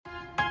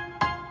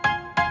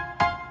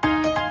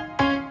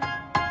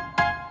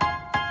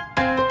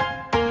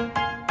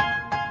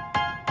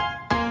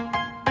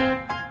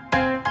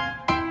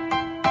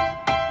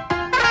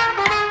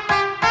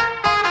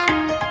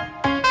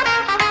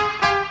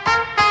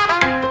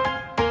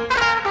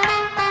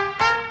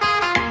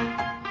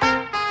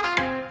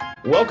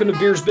Welcome to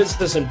Beers,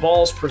 Business, and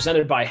Balls,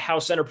 presented by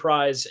House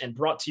Enterprise and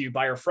brought to you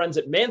by our friends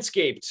at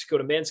Manscaped. Go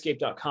to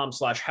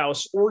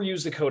manscaped.com/house or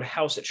use the code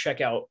HOUSE at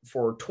checkout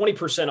for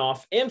 20%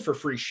 off and for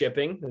free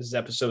shipping. This is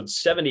episode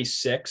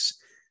 76,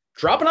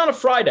 dropping on a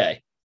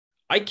Friday.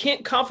 I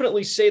can't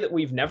confidently say that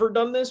we've never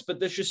done this, but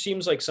this just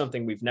seems like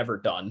something we've never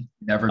done.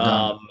 Never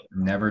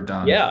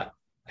done. Yeah.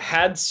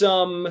 Had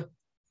some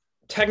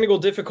technical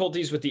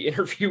difficulties with the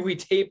interview we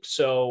taped,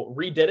 so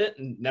redid it,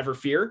 and never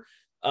fear.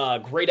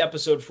 Great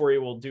episode for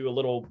you. We'll do a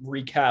little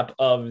recap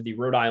of the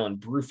Rhode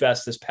Island Brew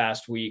Fest this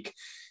past week,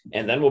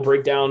 and then we'll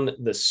break down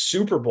the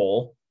Super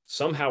Bowl.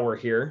 Somehow we're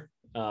here.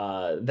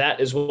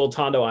 That is Will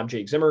Tondo. I'm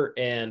Jake Zimmer.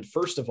 And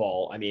first of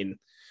all,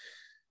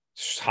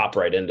 just hop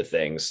right into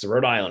things. The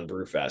Rhode Island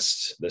Brew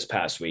Fest this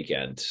past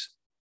weekend.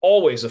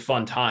 Always a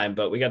fun time,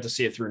 but we got to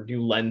see it through a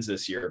new lens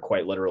this year,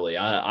 quite literally.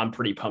 I'm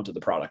pretty pumped with the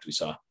product we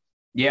saw.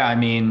 Yeah,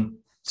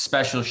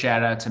 special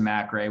shout out to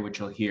Matt Gray, which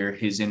you'll hear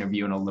his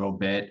interview in a little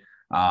bit.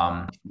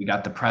 We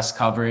got the press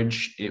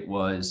coverage. It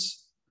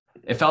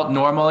felt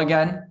normal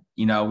again.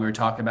 We were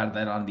talking about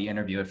that on the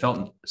interview. It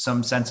felt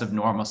some sense of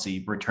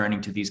normalcy returning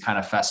to these kind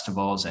of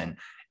festivals and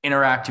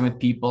interacting with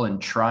people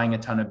and trying a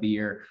ton of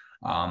beer.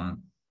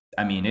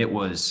 It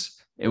was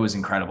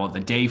incredible. The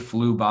day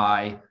flew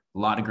by, a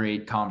lot of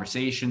great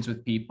conversations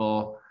with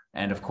people.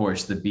 And of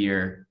course the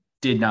beer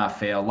did not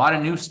fail. A lot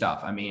of new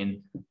stuff.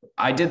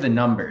 I did the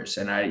numbers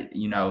and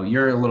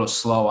you're a little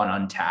slow on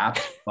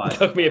Untappd, but it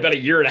took me about a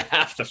year and a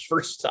half the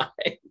first time.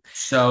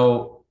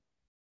 So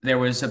there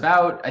was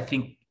about,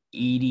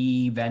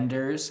 80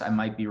 vendors. I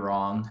might be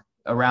wrong,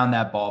 around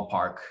that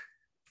ballpark,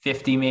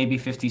 50, maybe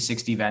 50,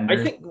 60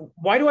 vendors.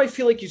 Why do I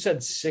feel like you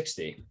said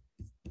 60?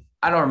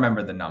 I don't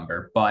remember the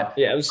number, but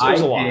yeah, it was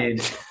a lot.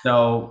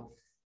 So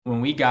when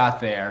we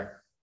got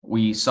there,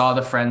 we saw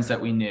the friends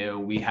that we knew.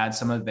 We had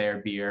some of their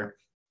beer.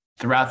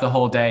 Throughout the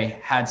whole day,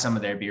 had some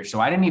of their beer. So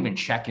I didn't even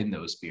check in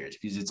those beers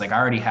because it's like I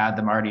already had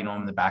them, I already know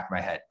them in the back of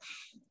my head.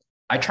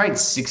 I tried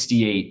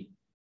 68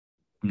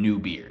 new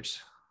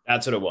beers.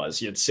 That's what it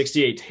was. You had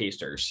 68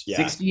 tasters. Yeah.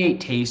 68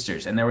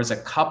 tasters. And there was a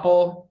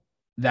couple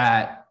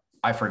that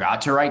I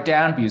forgot to write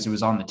down because it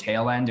was on the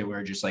tail end and we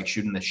were just like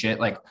shooting the shit.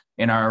 Like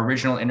in our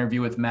original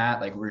interview with Matt,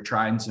 like we were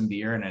trying some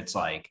beer and it's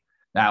like,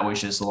 that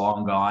was just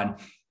long gone.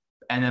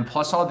 And then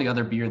plus all the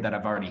other beer that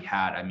I've already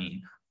had.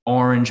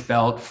 Orange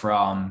Belt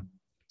from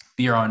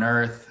Beer on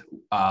Earth,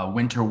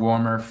 Winter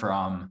Warmer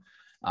from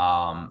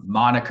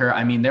Moniker.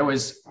 There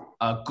was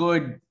a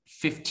good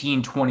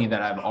 15, 20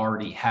 that I've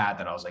already had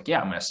that I was like, yeah,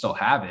 I'm going to still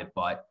have it,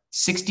 but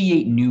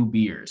 68 new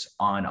beers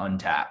on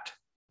Untappd.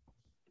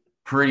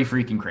 Pretty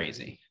freaking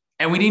crazy.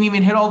 And we didn't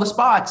even hit all the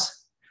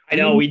spots. I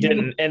know we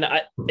didn't. And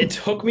it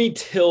took me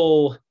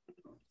till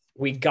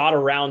we got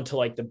around to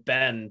like the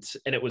bend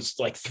and it was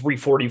like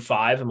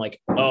 3:45. I'm like,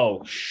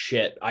 oh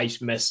shit, I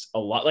missed a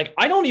lot. Like,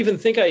 I don't even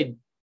think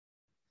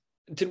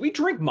did we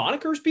drink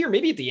Moniker's beer?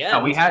 Maybe at the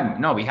end. We had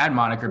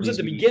Moniker. It was at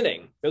the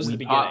beginning.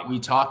 We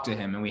talked to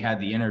him and we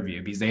had the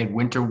interview because they had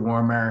Winter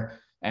Warmer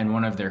and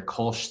one of their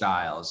Kolsch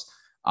styles.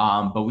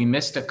 But we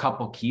missed a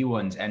couple key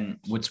ones. And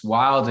what's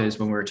wild is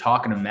when we were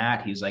talking to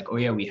Matt, he's like, oh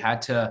yeah, we had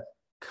to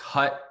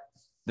cut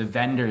the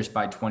vendors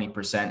by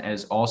 20%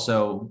 as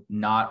also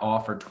not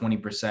offer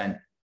 20%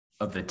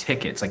 of the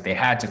tickets. Like they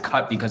had to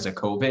cut because of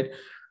COVID,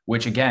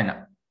 which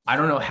again, I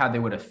don't know how they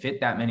would have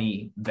fit that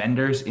many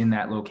vendors in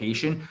that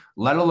location,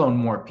 let alone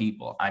more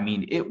people.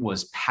 It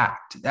was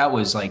packed. That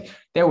was like,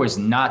 there was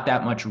not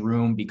that much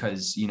room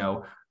because,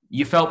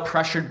 you felt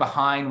pressured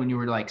behind when you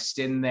were like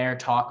sitting there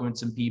talking with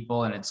some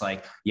people. And it's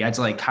like, you had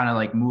to like kind of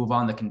like move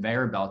on the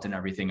conveyor belt and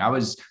everything. I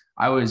was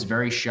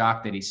very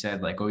shocked that he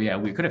said like, oh yeah,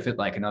 we could have fit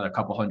like another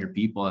couple hundred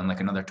people and like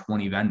another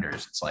 20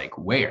 vendors. It's like,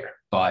 where?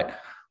 But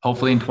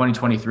hopefully in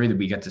 2023 that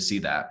we get to see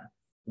that.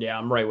 Yeah,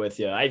 I'm right with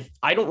you.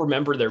 I don't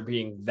remember there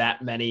being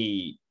that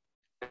many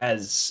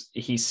as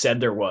he said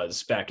there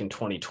was back in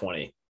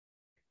 2020.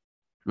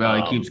 Well,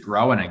 it keeps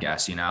growing, I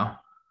guess,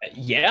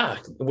 Yeah,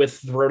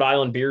 with the Rhode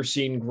Island beer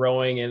scene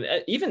growing and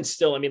even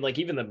still,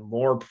 even the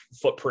more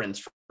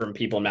footprints from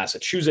people in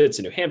Massachusetts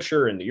and New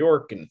Hampshire and New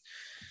York and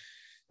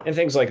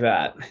things like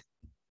that.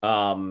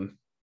 Yeah,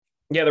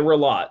 there were a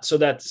lot. So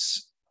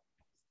that's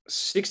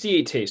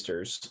 68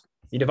 tasters.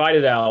 You divide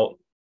it out,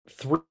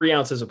 3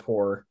 ounces a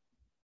pour.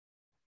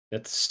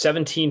 That's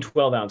 17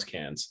 12-ounce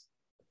cans.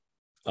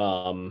 It's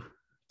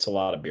a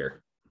lot of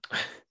beer.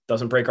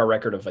 Doesn't break our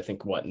record of,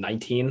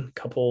 19 a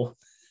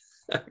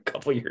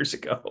couple years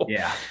ago.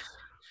 Yeah.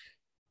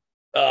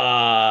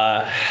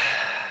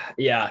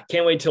 Yeah.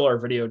 Can't wait till our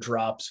video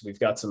drops. We've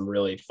got some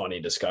really funny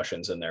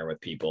discussions in there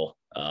with people.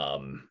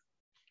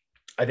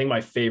 I think my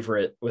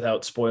favorite,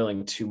 without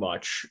spoiling too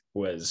much,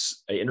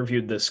 was I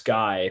interviewed this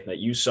guy that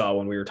you saw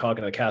when we were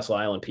talking to the Castle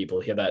Island people.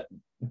 He had that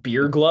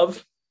beer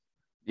glove.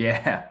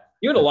 Yeah.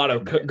 You had a lot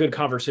of good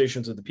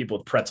conversations with the people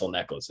with pretzel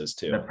necklaces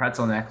too. The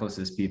pretzel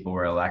necklaces people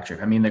were electric.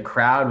 The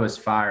crowd was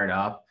fired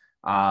up.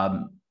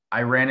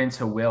 I ran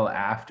into Will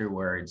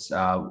afterwards,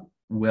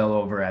 Will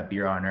over at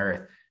Beer on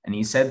Earth, and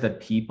he said the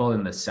people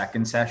in the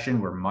second session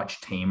were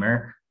much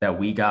tamer, that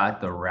we got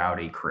the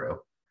rowdy crew,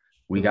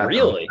 We got the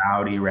Really?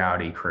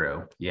 rowdy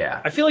crew.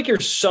 Yeah. I feel like you're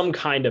some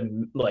kind of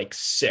like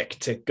sick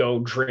to go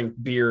drink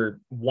beer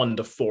 1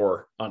 to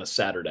 4 on a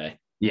Saturday.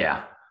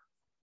 Yeah.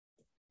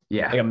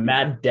 Like Yeah. a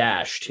mad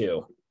dash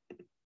too. You're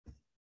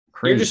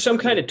Crazy. just some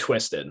kind of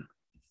twisted.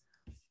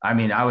 I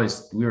mean,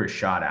 we were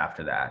shot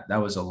after that.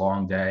 That was a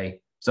long day.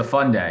 It's a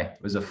fun day.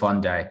 It was a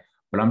fun day.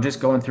 But I'm just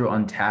going through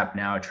Untapped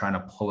now, trying to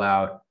pull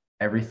out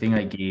everything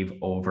I gave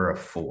over a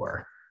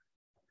 4.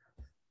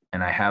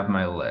 And I have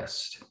my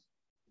list.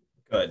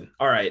 Good.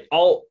 All right.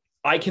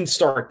 I can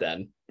start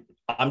then.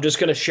 I'm just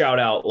gonna shout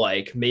out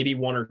like maybe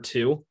 1 or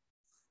 2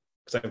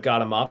 because I've got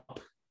them up.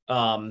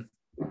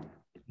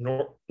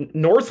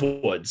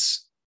 Northwoods.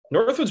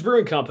 Northwoods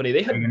Brewing Company. They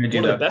Are you had going to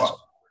do one of the the best.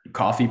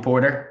 coffee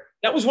porter?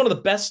 That was one of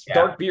the best Yeah.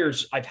 dark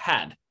beers I've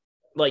had.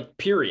 Like,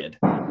 period.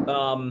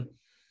 Gave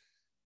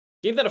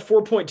that a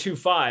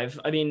 4.25.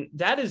 I mean,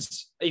 that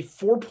is a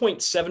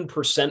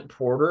 4.7%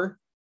 porter.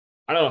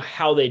 I don't know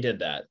how they did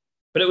that,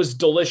 but it was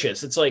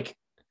delicious. It's like,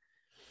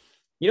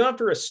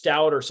 after a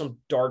stout or some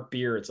dark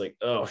beer, it's like,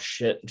 oh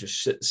shit,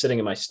 just sitting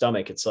in my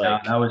stomach. It's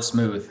like, That was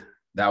smooth.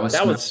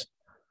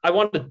 I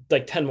wanted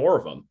like 10 more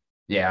of them.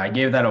 Yeah, I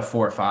gave that a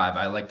 4.5.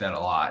 I like that a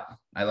lot.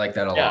 I like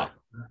that a lot.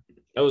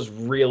 That was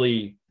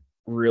really,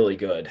 really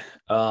good.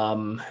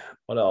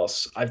 What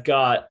else?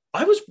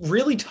 I was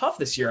really tough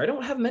this year. I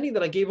don't have many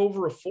that I gave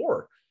over a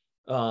 4.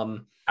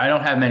 I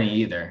don't have many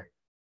either.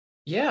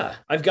 Yeah,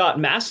 I've got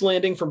Mass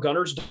Landing from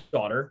Gunner's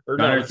Daughter.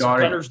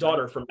 Gunner's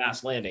Daughter from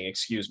Mass Landing,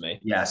 excuse me.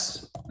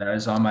 Yes, that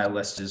is on my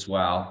list as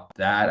well.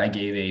 That I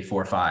gave a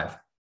 4.5.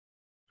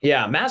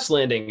 Yeah, Mass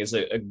Landing is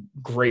a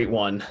great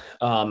one.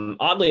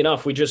 Oddly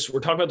enough, we're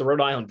talking about the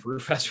Rhode Island Brew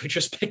Fest. We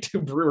just picked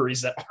 2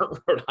 breweries that aren't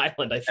Rhode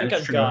Island. I think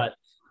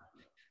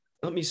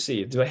let me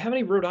see. Do I have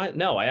any Rhode Island?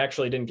 No, I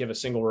actually didn't give a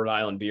single Rhode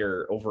Island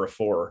beer over a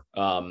 4.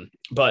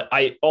 But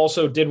I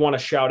also did want to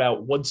shout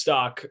out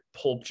Woodstock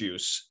Pulp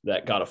Juice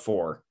that got a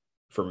 4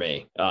 for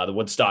me. The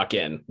Woodstock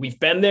Inn. We've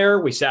been there.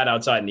 We sat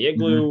outside in the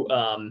igloo.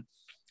 Mm-hmm.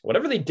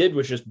 Whatever they did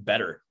was just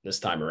better this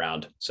time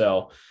around.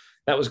 So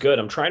that was good.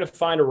 I'm trying to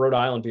find a Rhode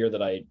Island beer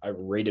that I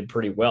rated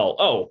pretty well.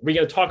 Oh, we're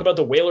going to talk about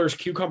the Whalers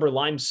Cucumber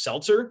Lime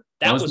Seltzer.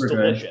 That was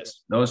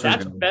delicious.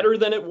 That's better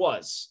than it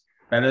was.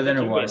 Better than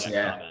it was,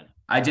 yeah. Comment.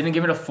 I didn't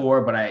give it a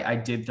 4, but I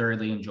did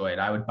thoroughly enjoy it.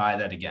 I would buy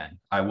that again.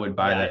 I would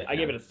buy that. I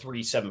gave it a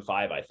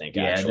 3.75, I think.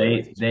 Yeah,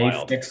 actually. They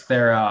fixed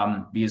their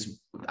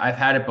because I've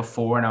had it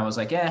before and I was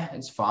like,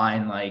 it's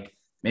fine. Like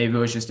maybe it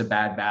was just a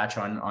bad batch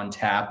on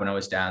tap when I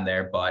was down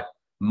there, but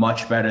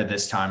much better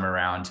this time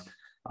around.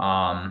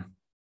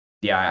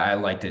 Yeah, I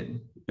liked it.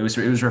 It was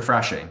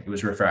refreshing. It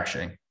was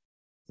refreshing.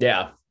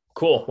 Yeah,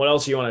 cool. What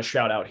else do you want to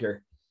shout out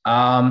here?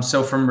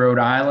 So from Rhode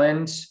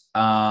Island,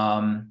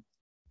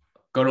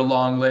 go to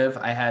Long Live.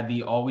 I had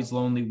the Always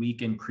Lonely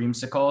Weekend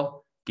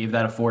Creamsicle. Gave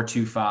that a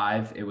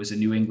 4.25. It was a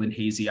New England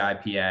Hazy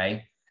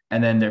IPA.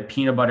 And then their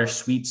Peanut Butter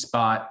Sweet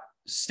Spot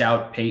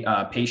Stout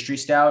Pastry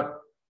Stout.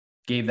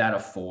 Gave that a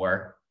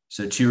 4.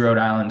 So 2 Rhode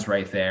Islands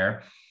right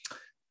there.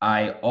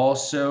 I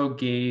also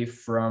gave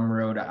from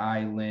Rhode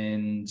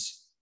Island,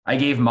 I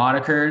gave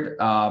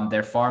Monikered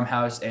their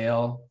Farmhouse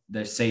Ale,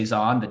 their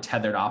Saison, the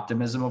Tethered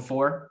Optimism a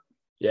 4.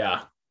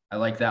 Yeah. I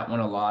like that one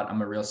a lot.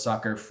 I'm a real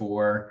sucker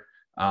for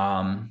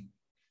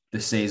the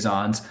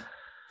Saisons.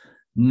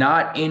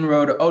 Not in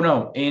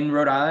in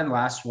Rhode Island,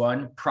 last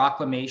one,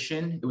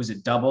 Proclamation. It was a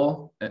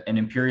double, an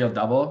Imperial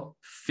double.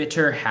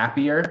 Fitter,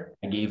 Happier.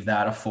 I gave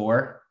that a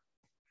 4.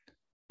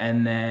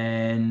 And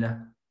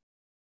then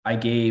I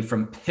gave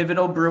from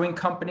Pivotal Brewing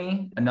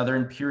Company, another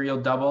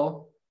Imperial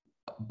double,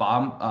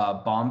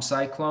 Bomb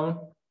Cyclone.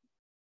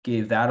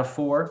 Gave that a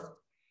 4.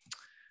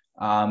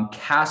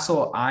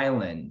 Castle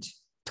Island,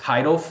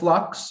 Tidal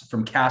Flux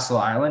from Castle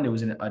Island. It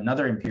was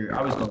another Imperial.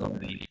 I was going for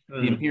the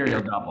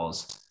Imperial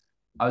doubles.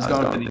 I was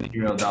going for the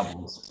Imperial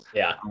doubles.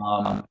 Yeah.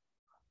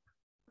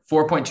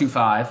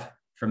 4.25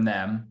 from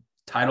them.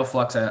 Tidal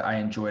Flux I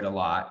enjoyed a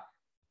lot.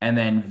 And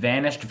then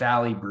Vanished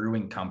Valley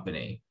Brewing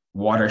Company,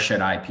 Watershed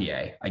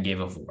IPA. I gave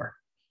a 4.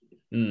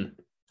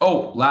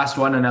 Oh, last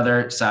one,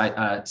 another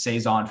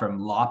Saison from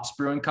Lops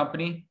Brewing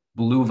Company,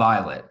 Blue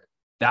Violet.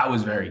 That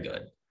was very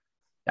good.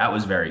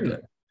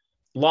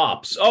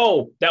 Lops.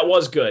 Oh, that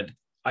was good.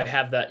 I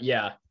have that.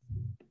 Yeah.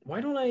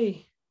 Why don't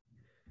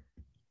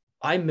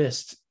I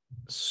missed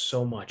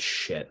so much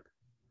shit.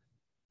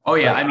 Oh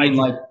yeah.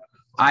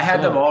 I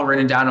had them all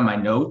written down in my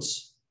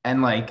notes.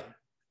 And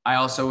I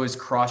also was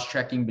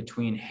cross-checking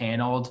between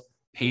Hanold,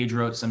 Paige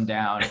wrote some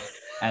down.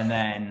 And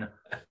then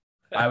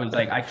I was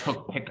like,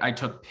 I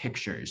took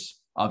pictures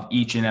of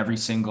each and every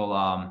single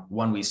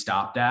one we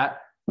stopped at.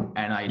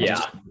 And I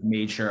just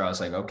made sure I was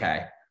like,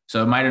 okay.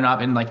 So it might have not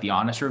been the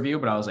honest review,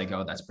 but I was like,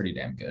 oh, that's pretty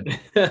damn good.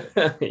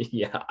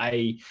 Yeah.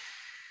 I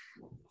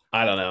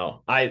don't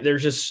know.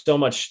 There's just so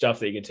much stuff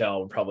that you can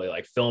tell we're probably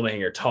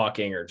filming or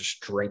talking or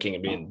just drinking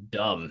and being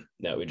dumb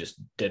that we just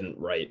didn't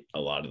write a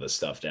lot of the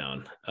stuff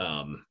down.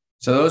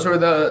 So those were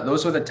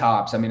the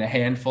tops. I mean, a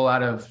handful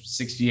out of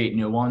 68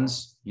 new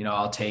ones,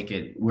 I'll take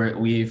it.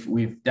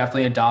 We've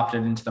definitely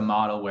adopted into the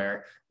model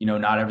where,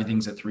 not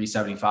everything's a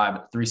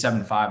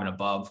 375 and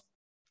above.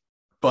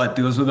 but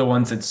those were the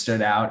ones that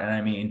stood out. And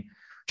I mean,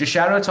 just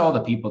shout out to all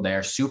the people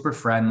there, super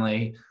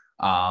friendly.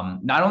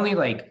 Not only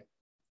like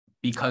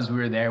because we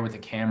were there with the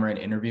camera and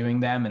interviewing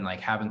them and like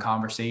having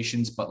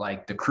conversations, but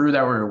like the crew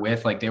that we were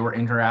with, like they were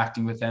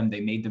interacting with them. They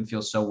made them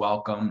feel so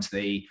welcomed.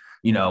 They,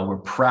 were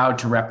proud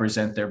to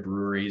represent their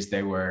breweries.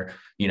 They were,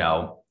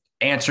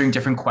 answering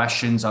different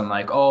questions on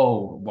like,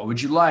 oh, what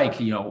would you like?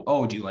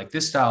 Oh, do you like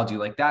this style? Do you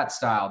like that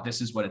style?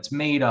 This is what it's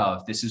made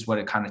of. This is what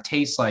it kind of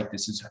tastes like.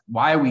 This is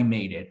why we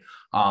made it.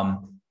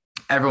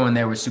 Everyone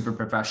there was super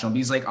professional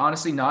because like,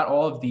 honestly, not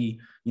all of the,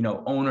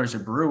 owners or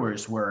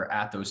brewers were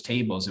at those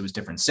tables. It was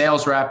different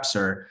sales reps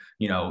or,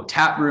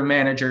 tap room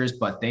managers,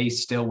 but they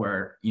still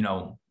were,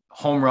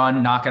 home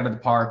run, knock out of the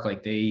park.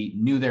 Like they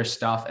knew their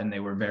stuff and they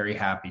were very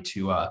happy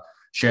to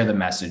share the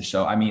message.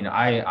 So, I mean,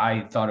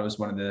 I thought it was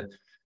one of the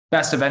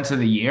best events of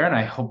the year. And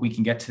I hope we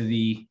can get to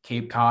the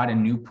Cape Cod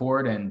and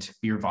Newport and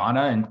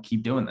Beervana and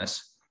keep doing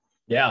this.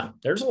 Yeah,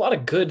 there's a lot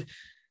of good.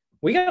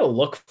 We got to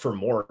look for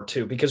more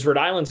too, because Rhode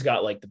Island's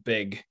got like the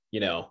big,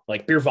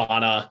 like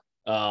Beervana.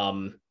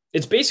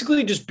 It's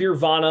basically just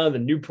Beervana, the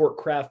Newport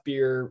Craft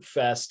Beer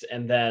Fest,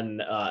 and then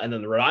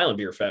the Rhode Island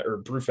Beer Fest or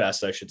Brew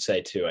Fest, I should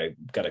say too. I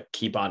got to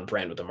keep on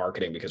brand with the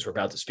marketing because we're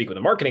about to speak with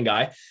a marketing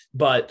guy.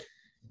 But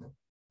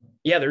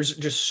yeah, there's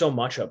just so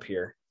much up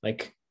here.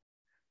 Like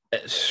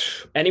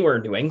anywhere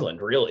in New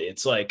England, really.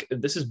 It's like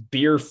this is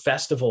beer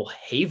festival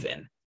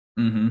haven.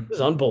 Mm-hmm. This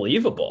is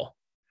unbelievable.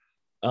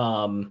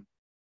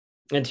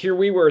 And here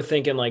we were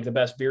thinking like the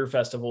best beer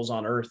festivals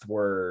on earth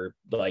were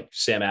like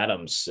Sam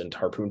Adams and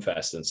Harpoon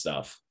Fest and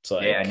stuff. It's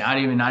like, yeah, not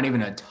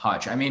even a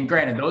touch. I mean,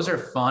 granted, those are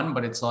fun,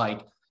 but it's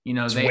like,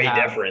 it's they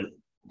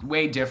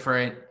way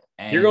different.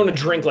 And you're going to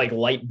drink like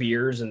light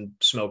beers and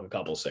smoke a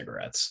couple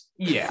cigarettes.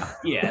 Yeah.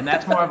 And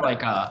that's more of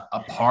like a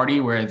party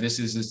where this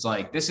is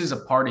a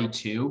party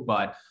too,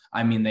 but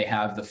I mean, they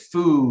have the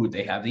food,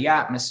 they have the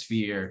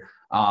atmosphere,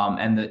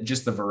 and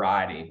just the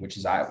variety, which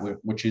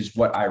is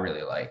what I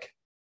really like.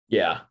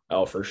 Yeah.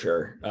 Oh, for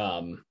sure.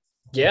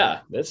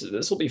 Yeah,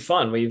 this will be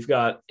fun. We've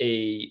got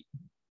a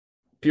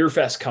beer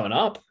fest coming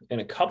up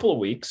in a couple of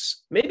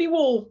weeks. Maybe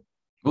we'll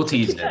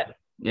tease it.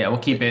 Yeah, we'll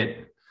keep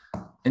it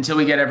until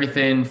we get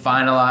everything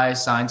finalized,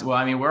 signed. Well,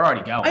 I mean, we're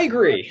already going. I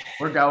agree.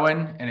 We're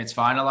going and it's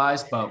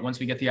finalized, but once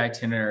we get the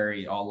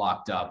itinerary all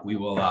locked up, we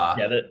will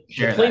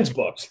the plane's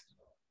booked.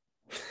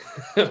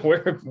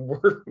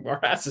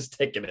 Our ass is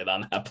taking it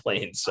on that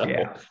plane. So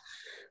we're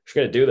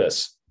gonna do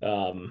this.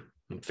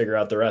 And figure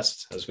out the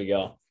rest as we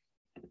go.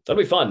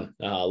 That'll be fun.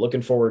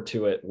 Looking forward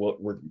to it.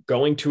 We're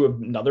going to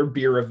another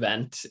beer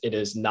event.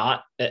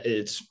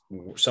 It's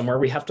somewhere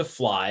we have to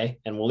fly,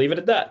 and we'll leave it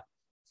at that.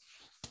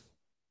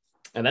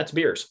 And that's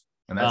beers.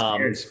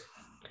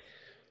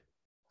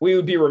 We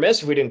would be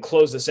remiss if we didn't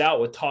close this out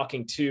with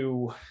talking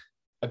to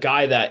a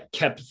guy that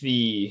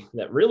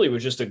really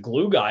was just a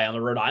glue guy on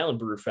the Rhode Island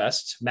Brew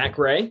Fest, Matt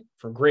Gray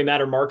from Gray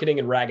Matter Marketing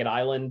in Ragged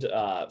Island,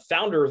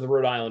 founder of the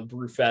Rhode Island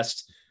Brew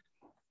Fest.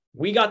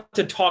 We got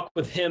to talk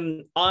with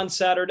him on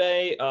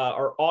Saturday.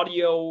 Our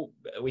audio,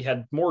 we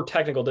had more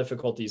technical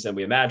difficulties than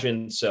we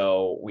imagined,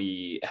 so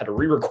we had to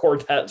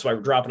re-record that. That's why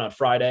we're dropping on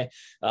Friday.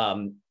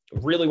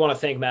 Really want to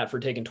thank Matt for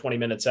taking 20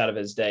 minutes out of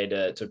his day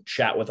to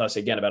chat with us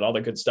again about all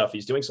the good stuff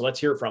he's doing. So let's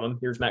hear it from him.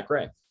 Here's Matt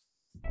Gray.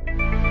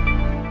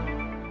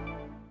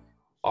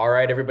 All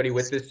right, everybody,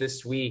 with us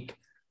this week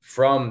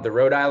from the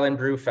Rhode Island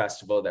Brew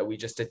Festival that we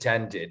just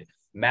attended,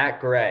 Matt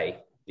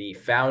Gray, the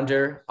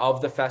founder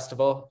of the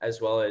festival,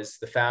 as well as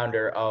the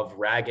founder of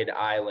Ragged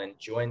Island,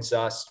 joins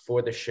us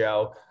for the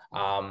show.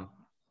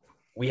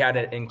 We had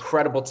an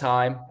incredible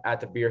time at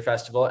the beer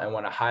festival and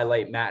want to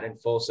highlight Matt in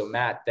full. So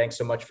Matt, thanks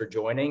so much for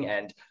joining,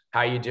 and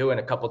how you doing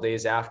a couple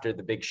days after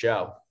the big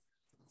show?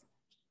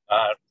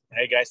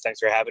 Hey guys, thanks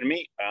for having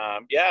me.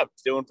 Yeah,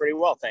 doing pretty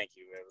well. Thank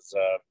you. It was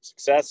a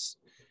success.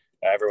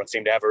 Everyone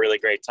seemed to have a really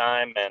great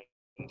time, and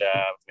we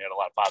had a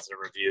lot of positive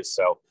reviews.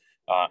 So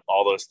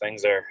all those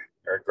things are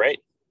great.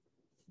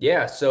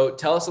 Yeah. So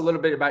tell us a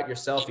little bit about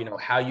yourself,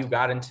 how you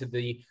got into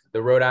the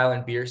Rhode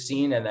Island beer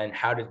scene, and then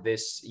how did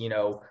this,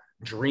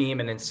 dream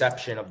and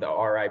inception of the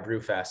RI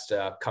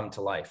Brewfest come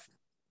to life?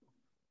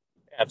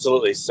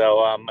 Absolutely. So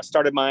I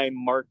started my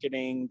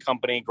marketing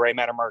company, Gray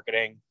Matter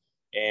Marketing,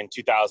 in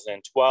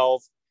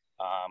 2012.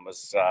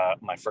 Was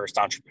my first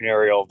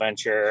entrepreneurial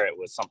venture. It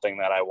was something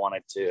that I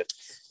wanted to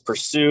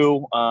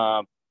pursue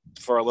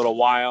for a little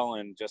while,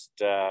 and just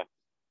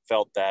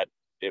felt that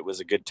it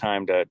was a good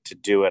time to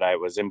do it. I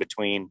was in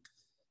between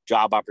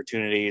job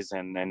opportunities,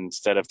 and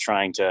instead of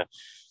trying to,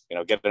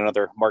 get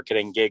another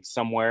marketing gig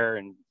somewhere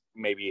and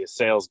maybe a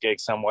sales gig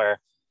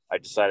somewhere, I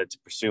decided to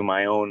pursue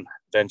my own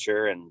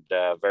venture, and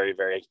very,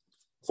 very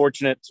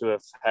fortunate to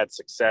have had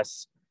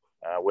success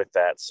with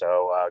that.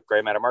 So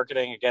Gray Matter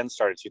Marketing, again,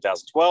 started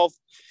 2012.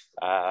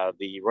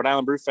 The Rhode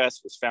Island Brew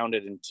Fest was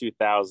founded in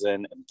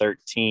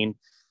 2013,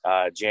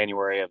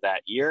 January of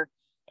that year.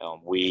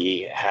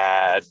 We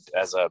had,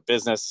 as a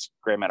business,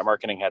 Gray Matter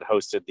Marketing had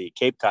hosted the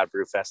Cape Cod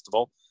Brew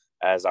Festival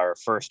as our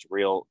first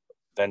real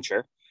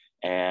venture,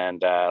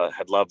 and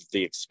had loved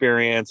the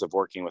experience of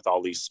working with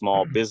all these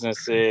small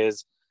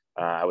businesses,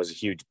 I was a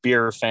huge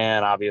beer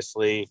fan,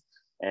 obviously,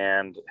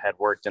 and had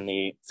worked in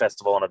the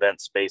festival and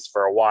event space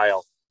for a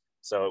while.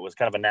 So it was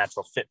kind of a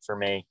natural fit for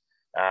me.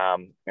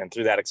 And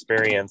through that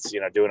experience,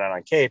 doing it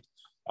on Cape,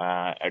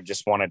 I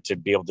just wanted to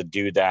be able to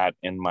do that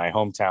in my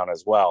hometown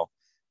as well.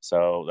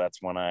 So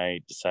that's when I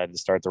decided to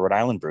start the Rhode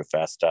Island Brew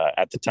Fest.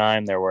 At the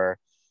time, there were,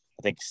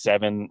 I think,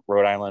 7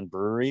 Rhode Island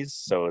breweries.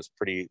 So it was a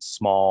pretty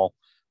small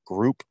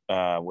group.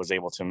 Was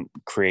able to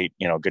create,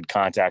 good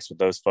contacts with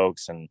those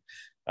folks. And,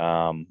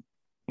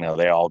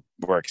 they all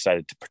were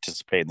excited to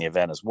participate in the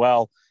event as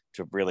well,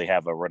 to really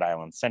have a Rhode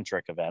Island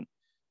centric event.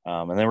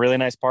 And the really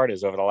nice part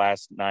is over the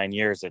last 9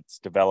 years, it's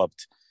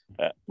developed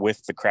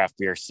with the craft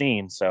beer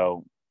scene.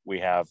 So we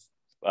have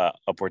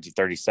upwards of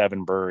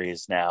 37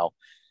 breweries now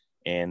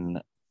in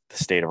the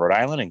state of Rhode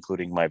Island,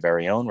 including my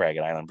very own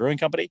Ragged Island Brewing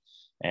Company.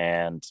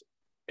 And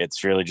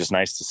it's really just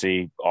nice to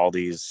see all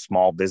these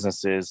small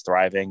businesses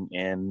thriving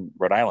in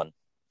Rhode Island.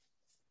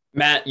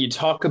 Matt, you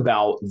talk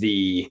about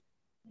the,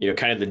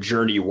 kind of the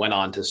journey you went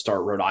on to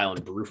start Rhode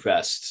Island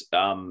Brewfest.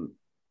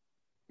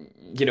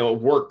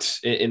 It worked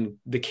in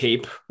the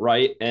Cape,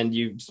 right? And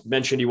you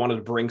mentioned you wanted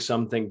to bring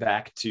something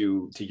back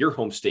to your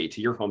home state,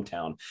 to your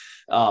hometown.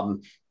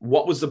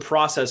 What was the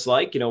process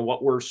like?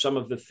 What were some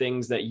of the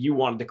things that you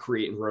wanted to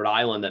create in Rhode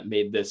Island that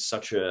made this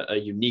such a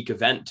unique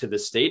event to the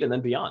state and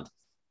then beyond?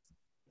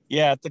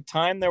 Yeah, at the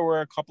time, there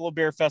were a couple of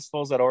beer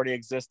festivals that already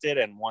existed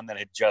and one that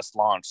had just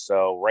launched.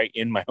 So right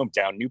in my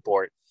hometown,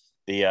 Newport,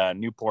 the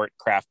Newport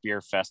Craft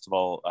Beer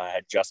Festival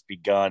had just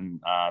begun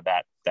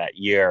that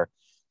year.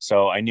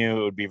 So I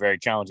knew it would be very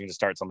challenging to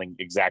start something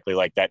exactly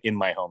like that in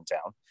my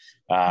hometown.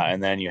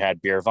 And then you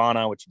had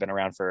Beervana, which had been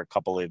around for a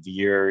couple of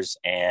years,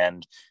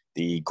 and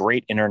the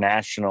Great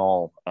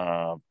International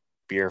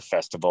Beer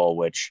Festival,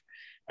 which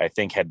I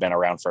think had been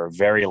around for a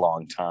very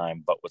long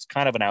time, but was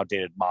kind of an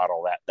outdated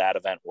model. That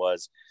event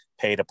was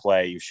pay to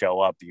play. You show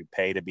up, you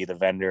pay to be the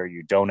vendor,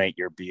 you donate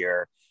your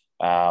beer.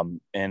 And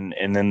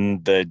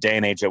then the day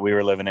and age that we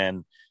were living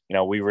in,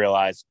 we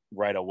realized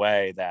right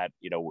away that,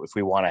 if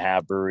we want to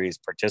have breweries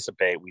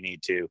participate, we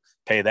need to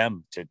pay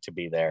them to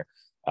be there.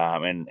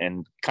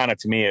 And kind of,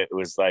 to me, it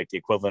was like the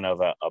equivalent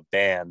of a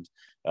band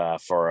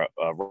for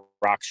a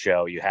rock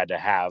show. You had to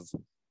have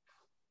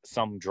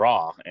some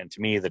draw. And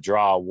to me, the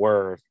draw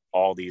were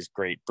all these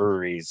great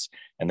breweries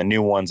and the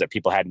new ones that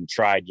people hadn't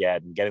tried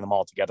yet, and getting them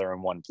all together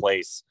in one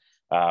place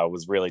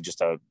was really just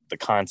the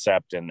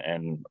concept.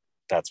 And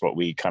that's what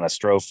we kind of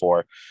strove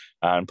for.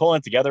 And pulling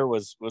it together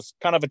was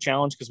kind of a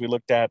challenge, because we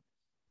looked at,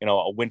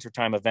 a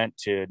wintertime event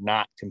to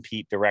not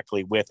compete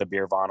directly with a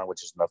Beervana,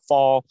 which is in the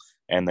fall,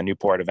 and the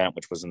Newport event,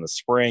 which was in the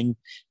spring.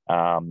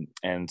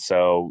 And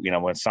so,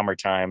 when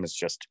summertime is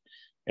just,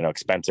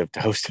 expensive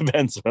to host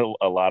events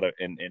a lot of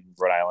in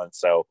Rhode Island.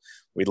 So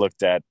we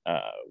looked at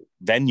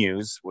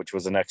venues, which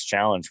was the next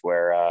challenge,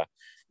 where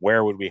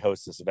would we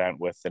host this event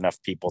with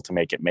enough people to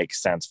make it make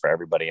sense for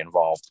everybody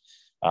involved.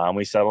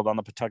 We settled on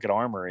the Pawtucket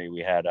Armory.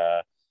 We had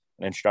an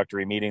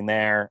introductory meeting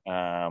there.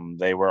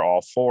 They were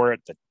all for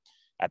it.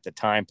 At the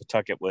time,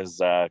 Pawtucket was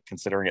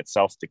considering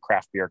itself the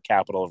craft beer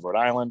capital of Rhode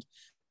Island.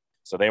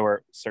 So they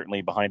were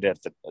certainly behind it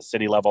at the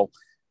city level.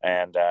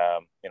 And,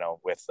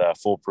 with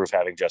Foolproof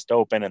having just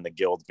opened and the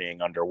guild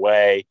being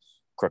underway,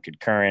 Crooked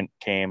Current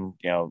came,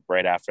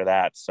 right after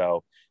that.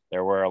 So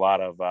there were a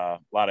lot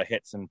of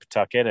hits in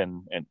Pawtucket,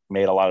 and it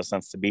made a lot of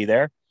sense to be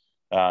there.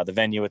 The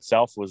venue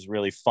itself was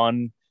really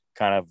fun,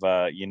 kind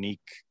of unique,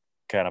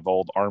 kind of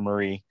old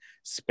armory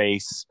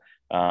space.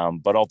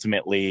 But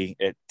ultimately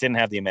it didn't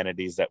have the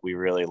amenities that we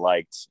really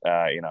liked,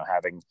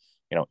 having,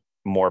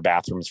 more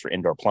bathrooms for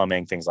indoor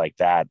plumbing, things like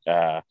that.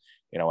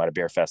 At a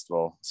beer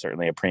festival,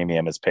 certainly a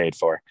premium is paid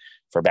for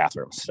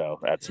bathrooms. So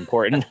that's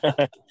important.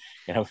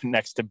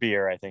 Next to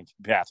beer, I think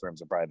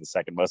bathrooms are probably the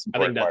second most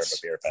important part of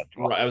a beer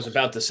festival. I was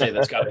about to say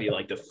that's got to be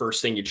like the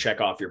first thing you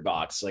check off your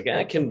box. Like, do I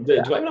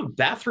have enough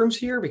bathrooms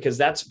here? Because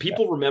that's,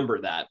 people remember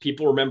that.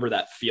 People remember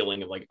that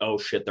feeling of like, oh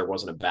shit, there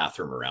wasn't a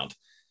bathroom around.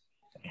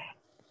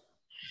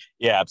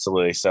 Yeah,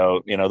 absolutely.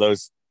 So,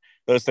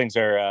 those things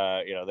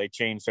are, they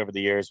changed over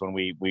the years when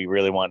we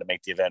really wanted to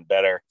make the event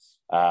better.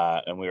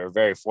 And we were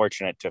very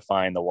fortunate to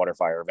find the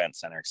Waterfire Event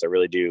Center, because I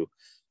really do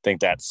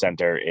think that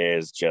center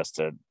is just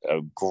a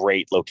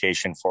great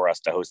location for us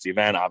to host the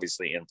event.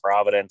 Obviously in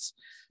Providence,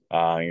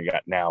 you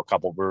got now a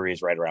couple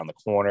breweries right around the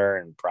corner,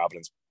 and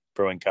Providence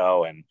Brewing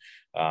Co. and,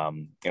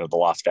 the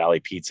Lost Valley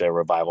Pizza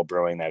Revival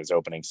Brewing that is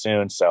opening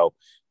soon. So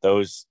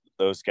those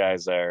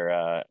guys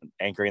are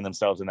anchoring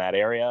themselves in that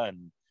area.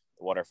 And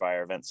the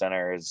Waterfire Event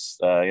Center is,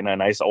 a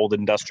nice old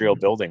industrial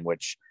building,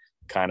 which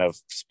kind of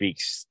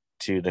speaks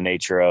to the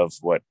nature of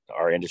what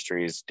our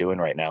industry is doing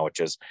right now, which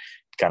is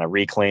kind of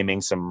reclaiming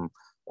some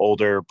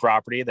older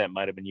property that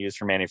might have been used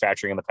for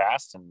manufacturing in the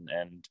past,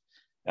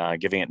 and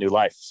giving it new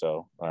life.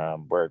 So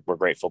we're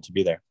grateful to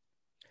be there.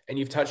 And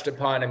you've touched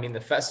upon,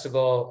 the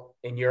festival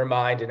in your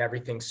mind and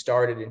everything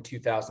started in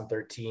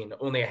 2013,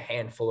 only a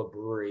handful of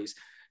breweries.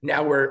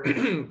 Now we're,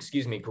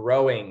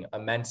 growing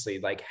immensely.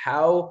 Like,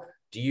 how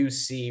do you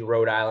see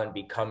Rhode Island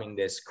becoming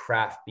this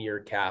craft beer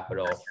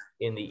capital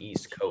in the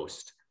East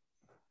Coast?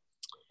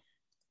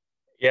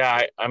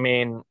 Yeah, I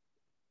mean,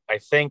 I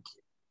think,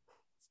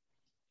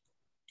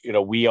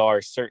 we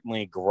are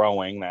certainly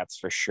growing. That's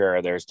for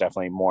sure. There's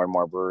definitely more and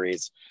more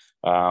breweries.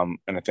 And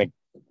I think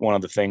one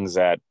of the things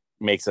that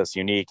makes us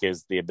unique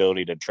is the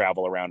ability to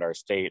travel around our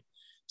state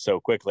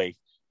so quickly.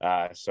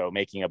 So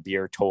making a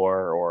beer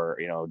tour or,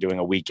 doing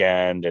a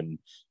weekend and,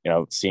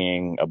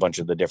 seeing a bunch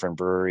of the different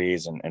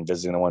breweries and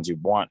visiting the ones you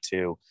want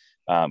to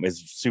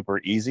is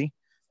super easy.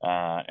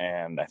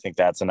 And I think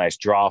that's a nice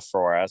draw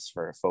for us,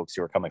 for folks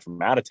who are coming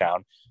from out of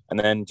town. And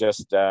then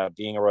just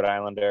being a Rhode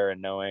Islander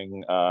and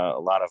knowing a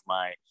lot of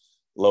my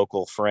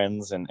local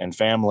friends and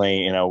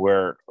family,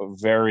 we're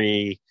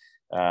very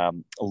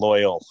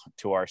loyal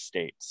to our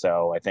state.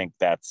 So I think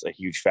that's a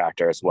huge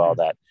factor as well,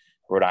 that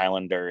Rhode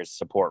Islanders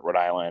support Rhode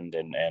Island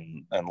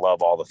and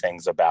love all the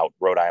things about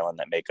Rhode Island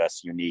that make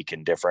us unique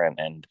and different.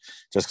 And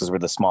just because we're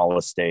the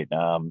smallest state,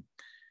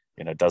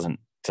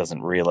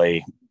 doesn't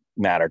really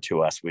matter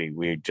to us.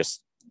 We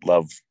just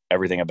love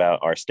everything about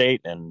our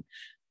state, and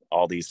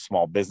all these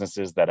small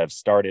businesses that have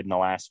started in the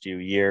last few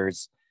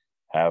years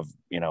have,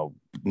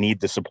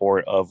 need the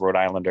support of Rhode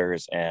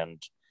Islanders.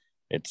 And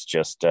it's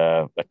just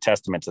a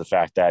testament to the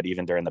fact that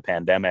even during the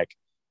pandemic,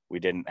 we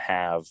didn't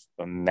have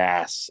a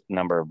mass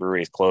number of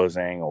breweries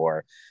closing,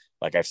 or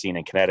like I've seen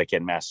in Connecticut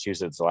and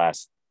Massachusetts the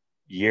last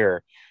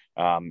year,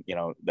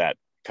 that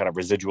kind of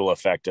residual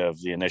effect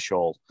of the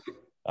initial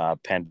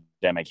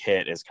pandemic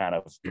hit is kind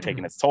of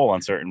taking its toll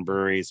on certain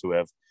breweries who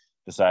have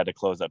decided to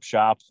close up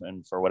shop,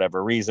 and for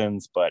whatever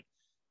reasons, but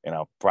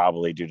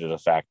probably due to the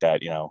fact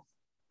that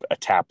a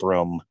tap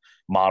room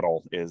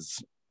model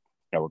is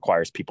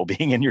requires people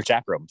being in your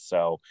tap room.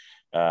 So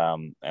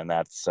and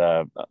that's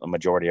a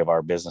majority of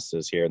our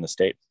businesses here in the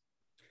state.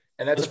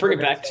 And that's Let's bring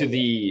it back to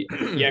the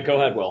yeah, go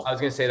ahead, Will. I was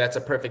going to say that's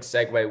a perfect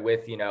segue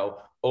with,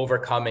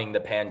 overcoming the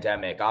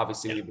pandemic.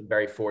 Obviously, we've been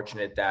very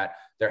fortunate that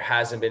there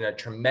hasn't been a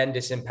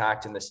tremendous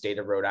impact in the state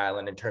of Rhode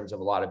Island in terms of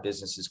a lot of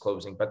businesses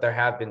closing, but there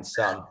have been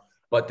some.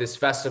 But this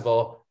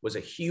festival was a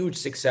huge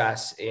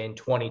success in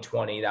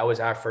 2020. That was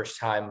our first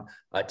time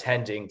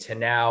attending, to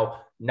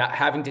now not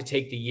having to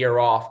take the year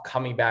off,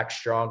 coming back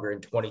stronger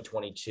in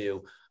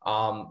 2022.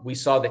 We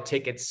saw the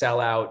tickets sell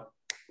out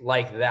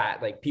like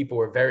that. Like, people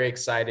were very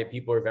excited.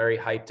 People were very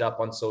hyped up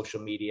on social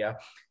media.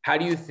 How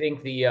do you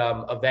think the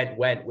event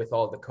went with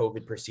all the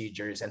COVID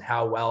procedures, and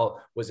how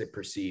well was it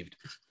perceived?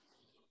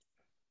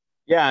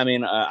 Yeah, I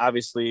mean,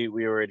 obviously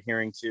we were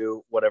adhering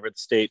to whatever the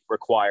state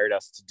required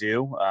us to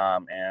do,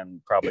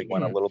 and probably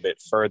went a little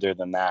bit further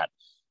than that.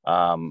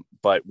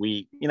 But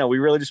we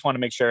really just want to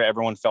make sure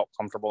everyone felt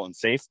comfortable and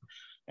safe.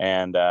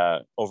 And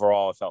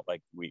overall, I felt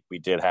like we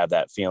did have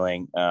that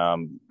feeling,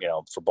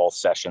 for both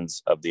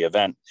sessions of the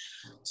event.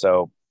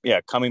 So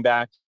yeah, coming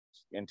back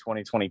in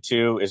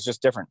 2022 is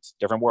just different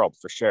world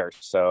for sure.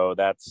 So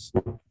that's,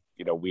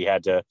 we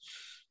had to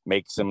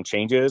make some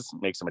changes,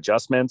 make some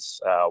adjustments.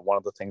 One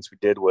of the things we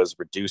did was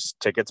reduce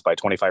tickets by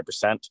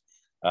 25%,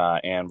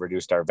 and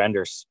reduced our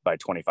vendors by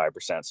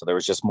 25%. So there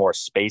was just more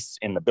space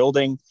in the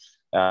building,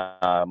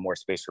 more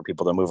space for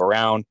people to move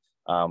around.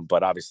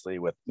 But obviously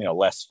with,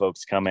 less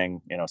folks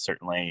coming,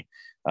 certainly,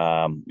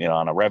 on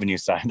a revenue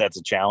side, that's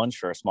a challenge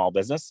for a small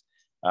business.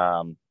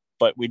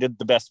 But we did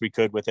the best we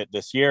could with it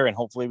this year, and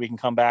hopefully we can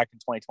come back in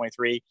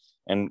 2023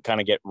 and kind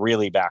of get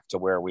really back to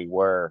where we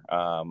were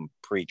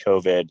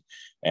pre-COVID,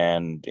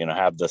 and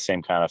have the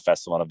same kind of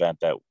festival and event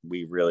that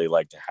we really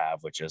like to have,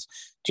 which is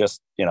just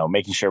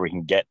making sure we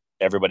can get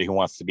everybody who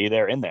wants to be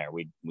there in there.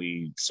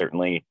 We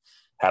certainly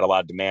had a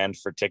lot of demand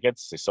for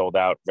tickets. They sold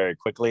out very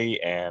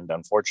quickly, and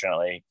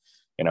unfortunately,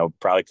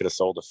 probably could have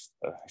sold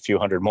a few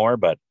hundred more,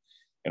 but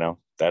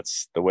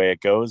that's the way it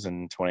goes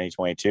in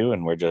 2022,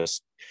 and we're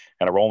just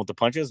kind of rolling with the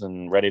punches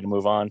and ready to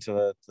move on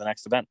to the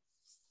next event.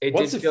 It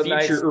did feel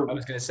nice. I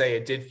was going to say,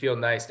 it did feel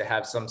nice to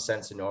have some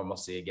sense of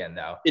normalcy again,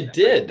 though. It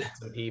did.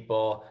 Some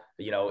people,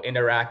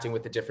 interacting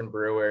with the different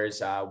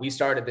brewers. We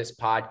started this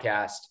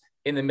podcast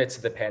in the midst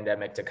of the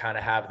pandemic to kind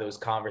of have those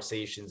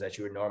conversations that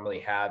you would normally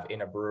have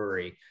in a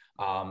brewery.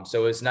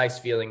 So it was nice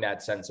feeling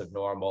that sense of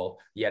normal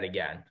yet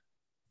again.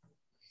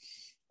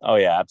 Oh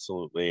yeah,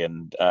 absolutely.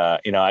 And,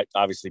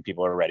 obviously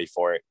people are ready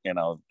for it.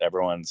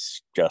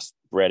 Everyone's just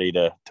ready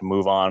to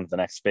move on to the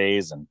next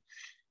phase. And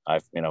I,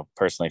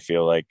 personally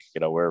feel like,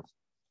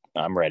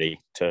 I'm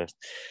ready to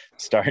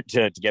start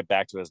to get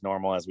back to as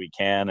normal as we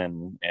can.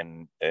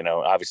 And,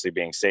 obviously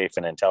being safe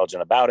and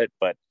intelligent about it,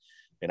 but,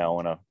 in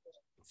a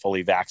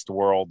fully vaxxed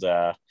world,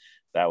 that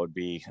would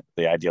be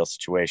the ideal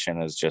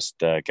situation, is just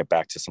get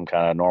back to some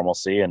kind of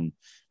normalcy. And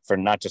for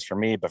not just for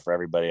me, but for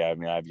everybody. I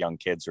mean, I have young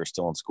kids who are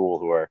still in school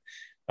who are,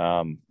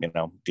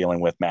 dealing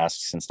with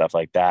masks and stuff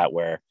like that,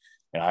 where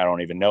I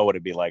don't even know what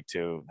it'd be like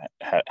to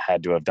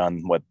had to have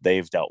done what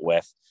they've dealt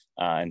with,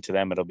 and to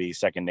them it'll be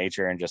second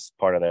nature and just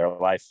part of their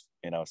life,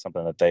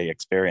 something that they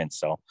experience.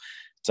 So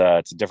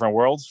it's a different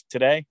world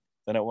today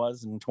than it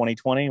was in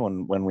 2020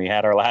 when we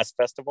had our last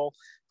festival,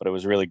 but it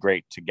was really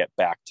great to get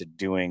back to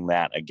doing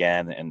that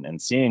again,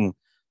 and seeing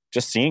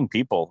just seeing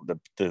people,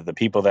 the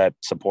people that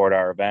support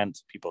our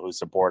event, people who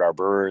support our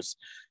brewers,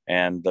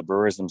 and the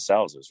brewers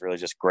themselves. It was really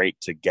just great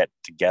to get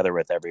together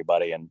with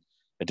everybody, and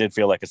it did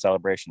feel like a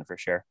celebration for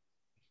sure.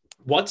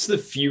 What's the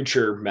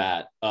future,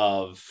 Matt,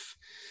 of,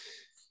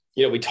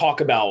 we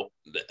talk about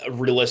a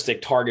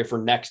realistic target for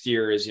next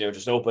year is,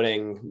 just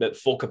opening at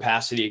full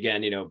capacity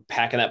again,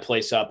 packing that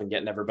place up and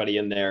getting everybody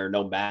in there,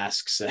 no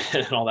masks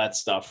and all that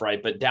stuff.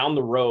 Right. But down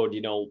the road,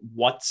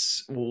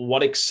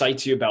 what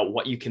excites you about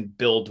what you can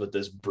build with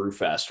this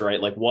Brewfest,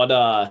 right? Like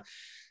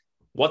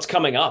what's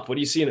coming up? What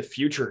do you see in the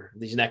future,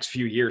 these next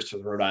few years for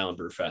the Rhode Island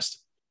Brewfest?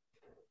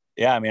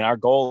 Yeah. I mean, our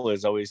goal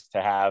is always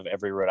to have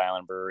every Rhode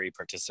Island brewery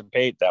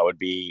participate. That would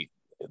be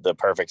the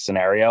perfect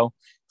scenario.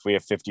 If we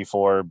have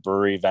 54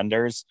 brewery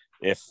vendors,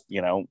 if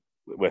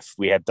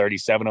we had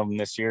 37 of them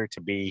this year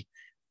to be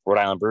Rhode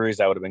Island breweries,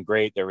 that would have been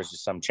great. There was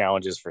just some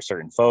challenges for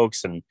certain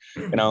folks, and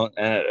and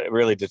it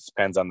really just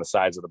depends on the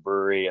size of the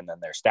brewery and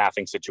then their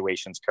staffing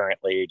situations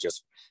currently.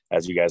 Just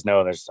as you guys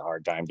know, there's a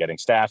hard time getting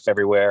staff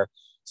everywhere.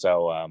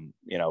 So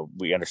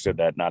we understood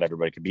that not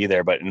everybody could be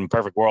there, but in a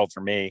perfect world for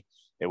me,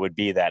 it would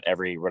be that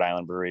every Rhode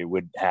Island brewery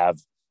would have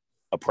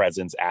a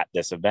presence at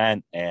this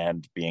event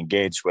and be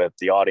engaged with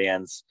the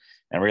audience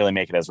and really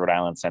make it as Rhode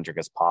Island centric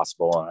as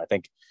possible. And I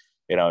think,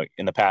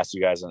 in the past,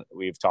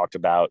 we've talked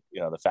about,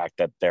 the fact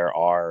that there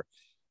are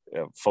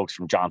folks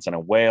from Johnson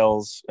and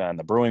Wales and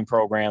the brewing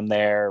program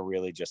there,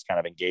 really just kind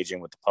of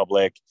engaging with the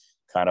public,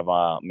 kind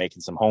of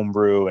making some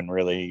homebrew and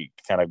really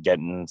kind of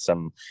getting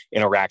some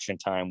interaction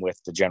time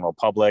with the general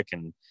public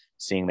and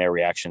seeing their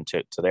reaction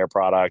to their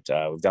product.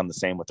 We've done the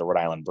same with the Rhode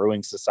Island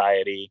Brewing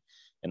Society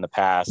in the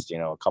past.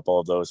 A couple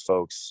of those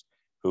folks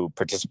who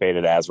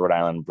participated as Rhode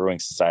Island Brewing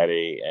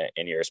Society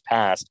in years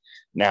past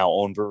now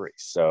own breweries.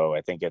 So I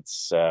think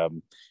it's,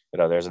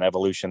 there's an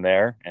evolution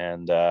there,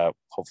 and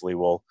hopefully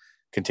we'll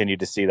continue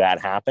to see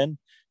that happen.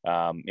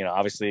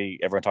 Obviously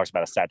everyone talks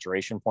about a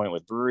saturation point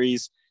with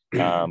breweries,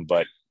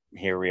 but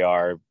here we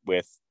are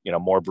with,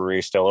 more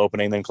breweries still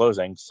opening than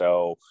closing.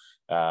 So,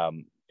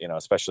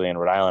 especially in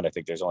Rhode Island, I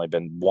think there's only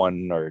been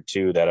one or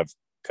two that have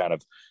kind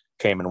of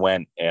came and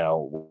went,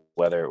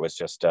 whether it was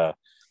just,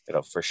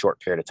 for a short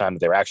period of time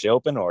that they were actually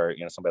open, or,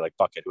 somebody like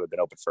Bucket, who had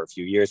been open for a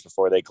few years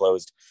before they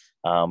closed.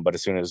 But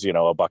as soon as,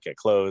 a Bucket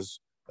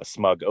closed, a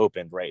Smug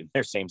opened right in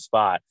their same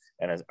spot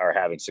and are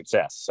having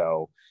success.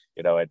 So,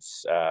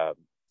 it's,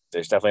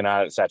 there's definitely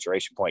not a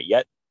saturation point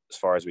yet, as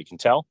far as we can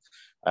tell.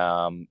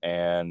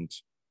 And,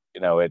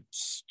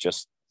 it's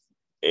just,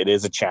 it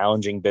is a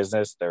challenging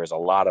business. There's a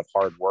lot of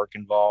hard work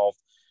involved.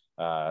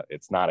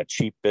 It's not a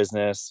cheap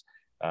business.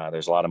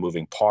 There's a lot of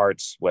moving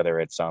parts, whether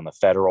it's on the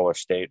federal or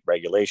state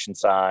regulation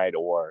side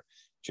or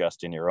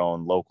just in your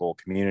own local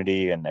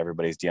community, and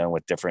everybody's dealing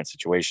with different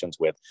situations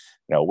with,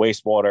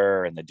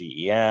 wastewater and the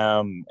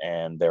DEM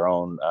and their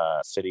own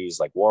cities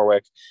like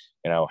Warwick,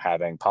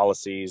 having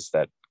policies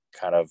that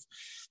kind of,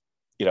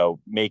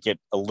 make it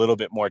a little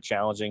bit more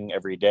challenging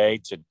every day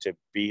to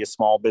be a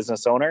small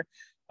business owner,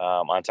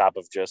 on top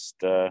of just,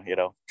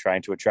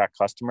 trying to attract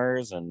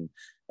customers and,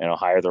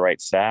 hire the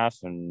right staff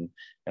and,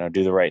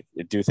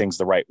 do things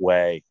the right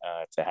way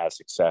to have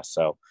success.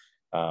 So,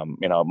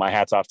 my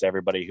hat's off to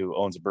everybody who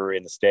owns a brewery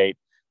in the state.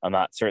 I'm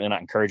certainly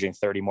not encouraging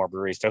 30 more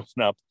breweries to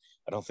open up.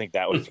 I don't think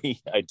that would be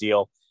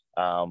ideal.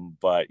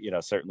 But,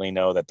 certainly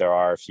know that there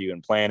are a few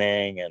in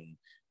planning, and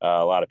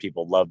a lot of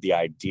people love the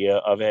idea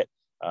of it.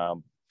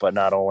 But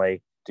not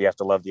only do you have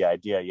to love the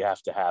idea, you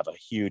have to have a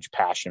huge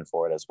passion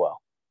for it as well.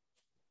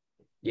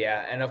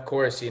 Yeah. And of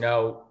course,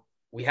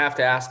 we have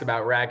to ask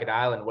about Ragged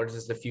Island. What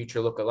does the future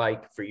look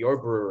like for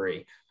your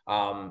brewery?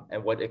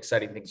 And what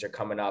exciting things are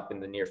coming up in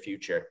the near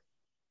future?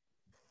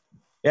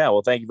 Yeah,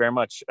 well, thank you very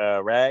much.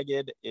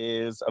 Ragged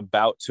is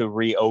about to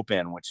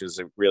reopen, which is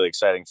really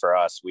exciting for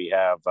us. We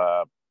have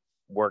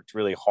worked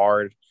really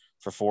hard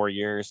for 4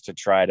 years to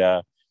try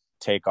to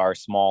take our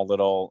small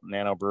little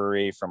nano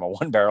brewery from a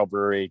 1-barrel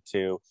brewery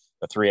to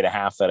the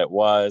 3.5 that it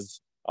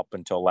was up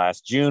until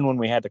last June, when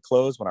we had to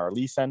close, when our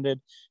lease ended,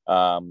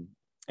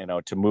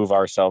 to move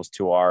ourselves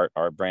to our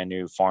brand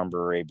new farm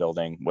brewery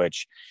building,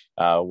 which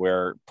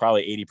we're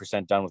probably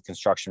 80% done with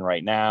construction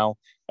right now.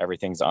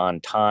 Everything's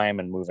on time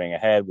and moving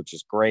ahead, which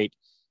is great.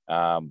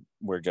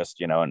 We're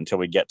just, until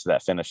we get to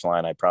that finish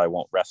line, I probably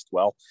won't rest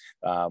well,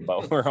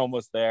 but we're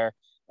almost there.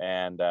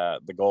 And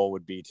the goal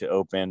would be to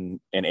open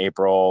in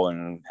April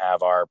and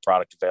have our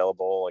product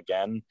available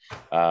again,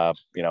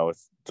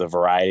 with the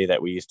variety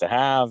that we used to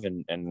have,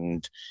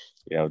 and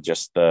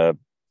just the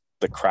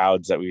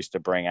crowds that we used to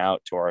bring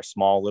out to our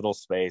small little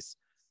space.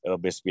 It'll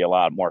just be a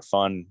lot more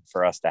fun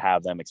for us to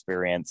have them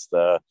experience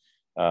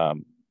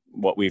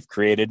what we've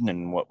created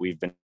and what we've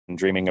been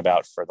dreaming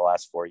about for the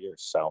last 4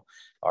 years. So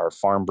our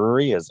farm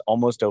brewery is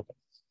almost open.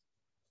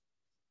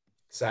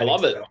 I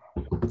love it.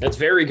 That's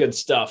very good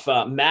stuff.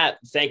 Matt,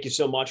 thank you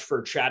so much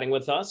for chatting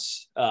with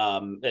us.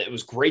 It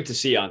was great to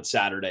see you on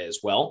Saturday as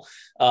well.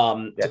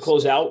 Yes. To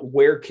close out,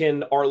 where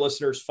can our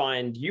listeners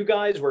find you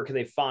guys? Where can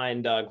they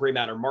find Gray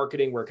Matter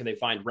Marketing? Where can they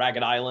find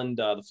Ragged Island?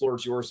 The floor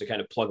is yours to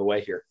kind of plug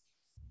away here.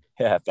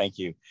 Yeah, thank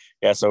you.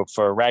 Yeah, so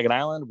for Ragged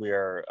Island, we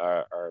are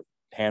our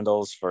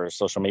handles for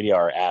social media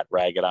are at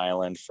Ragged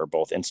Island for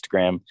both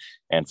Instagram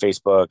and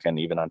Facebook, and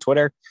even on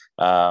Twitter.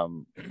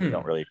 We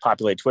don't really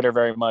populate Twitter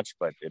very much,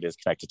 but it is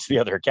connected to the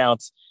other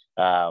accounts.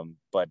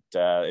 But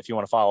if you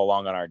want to follow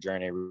along on our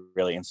journey,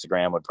 really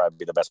Instagram would probably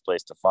be the best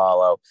place to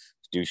follow.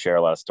 Do share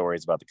a lot of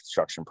stories about the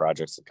construction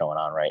projects that are going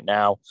on right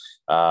now.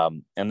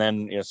 And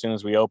then as soon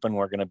as we open,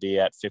 we're going to be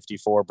at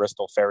 54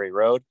 Bristol Ferry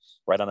Road,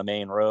 right on a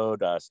main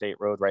road, state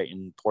road, right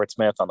in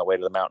Portsmouth on the way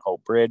to the Mount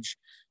Hope Bridge,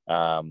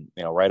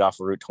 right off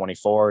of Route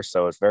 24.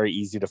 So it's very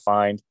easy to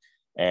find.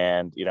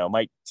 And, it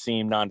might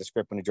seem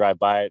nondescript when you drive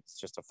by it. It's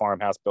just a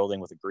farmhouse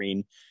building with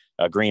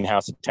a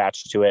greenhouse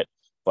attached to it.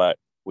 But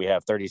we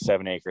have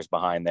 37 acres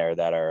behind there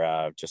that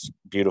are just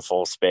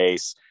beautiful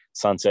space,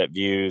 sunset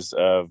views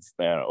of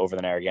over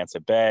the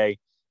Narragansett Bay.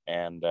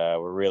 And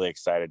we're really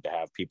excited to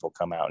have people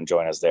come out and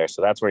join us there.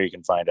 So that's where you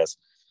can find us.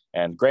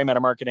 And Gray Matter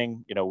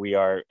Marketing, we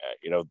are,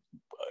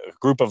 a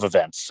group of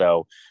events.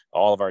 So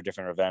all of our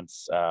different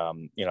events,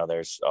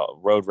 there's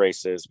road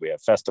races, we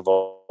have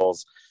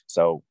festivals.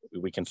 So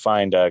we can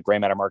find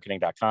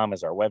graymattermarketing.com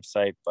as our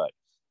website. But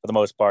for the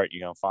most part,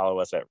 follow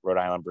us at Rhode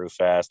Island Brew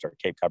Fest or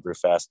Cape Cod Brew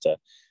Fest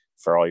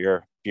for all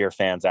your beer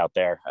fans out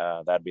there.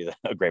 That'd be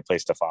a great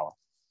place to follow.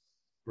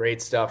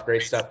 Great stuff.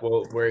 Great stuff.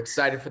 Well, we're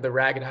excited for the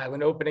Ragged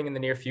Island opening in the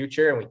near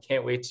future, and we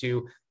can't wait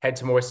to head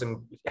to more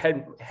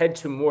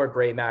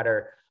Gray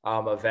Matter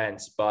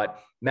events. But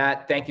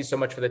Matt, thank you so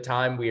much for the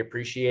time. We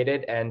appreciate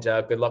it, and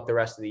good luck the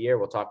rest of the year.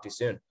 We'll talk to you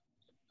soon.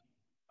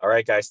 All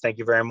right, guys. Thank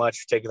you very much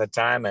for taking the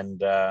time, and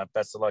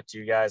best of luck to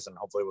you guys, and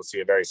hopefully we'll see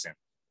you very soon.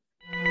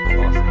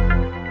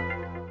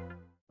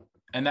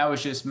 And that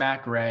was just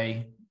Matt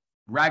Gray,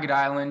 Ragged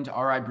Island,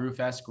 RI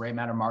Brewfest, Gray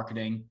Matter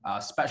Marketing.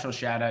 Special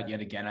shout out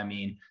yet again. I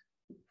mean,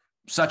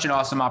 such an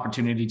awesome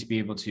opportunity to be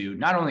able to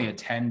not only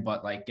attend,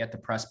 but get the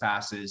press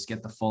passes,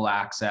 get the full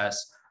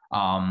access,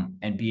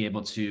 and be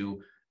able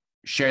to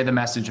share the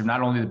message of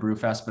not only the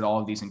Brewfest, but all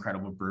of these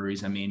incredible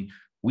breweries. I mean,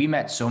 we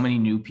met so many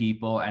new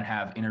people and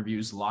have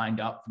interviews lined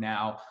up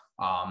now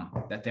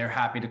that they're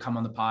happy to come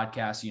on the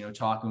podcast,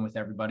 talking with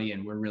everybody.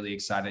 And we're really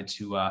excited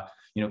to,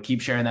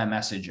 keep sharing that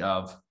message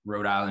of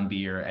Rhode Island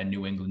beer and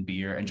New England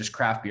beer and just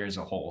craft beer as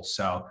a whole.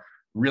 So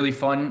really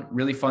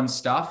fun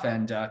stuff,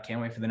 and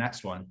can't wait for the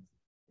next one.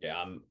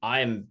 Yeah,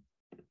 I'm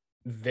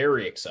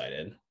very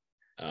excited.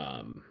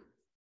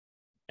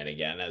 And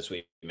again, as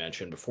we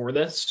mentioned before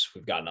this,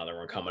 we've got another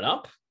one coming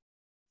up.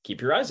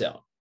 Keep your eyes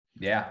out.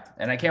 Yeah,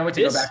 and I can't wait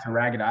to go back to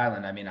Ragged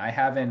Island. I mean,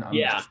 I'm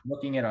just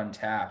looking at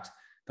Untapped.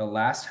 The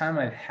last time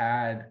I've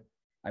had,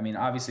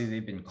 obviously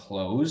they've been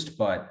closed,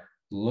 but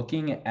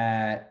looking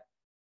at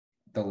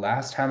the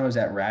last time I was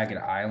at Ragged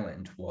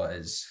Island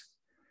was,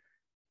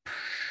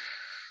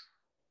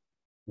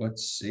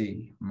 let's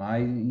see,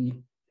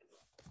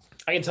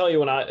 I can tell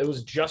you it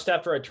was just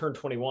after I turned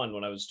 21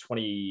 when I was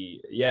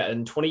 20. Yeah.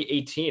 In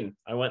 2018,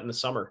 I went in the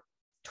summer.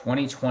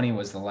 2020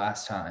 was the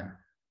last time.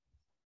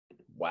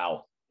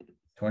 Wow.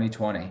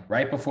 2020,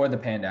 right before the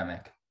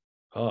pandemic.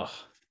 Oh,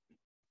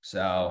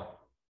 so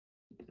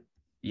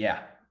yeah,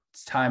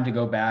 it's time to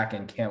go back,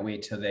 and can't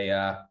wait till they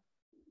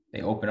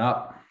open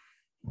up.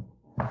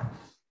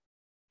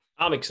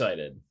 I'm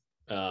excited.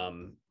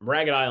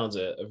 Ragged Island's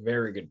a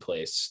very good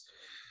place.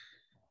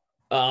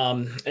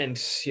 And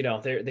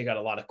they got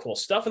a lot of cool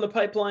stuff in the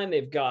pipeline.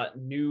 They've got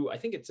I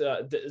think it's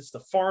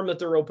the farm that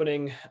they're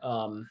opening.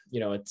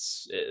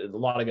 It's a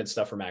lot of good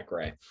stuff for Matt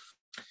Gray.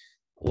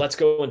 Let's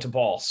go into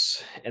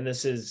balls. And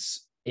this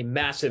is a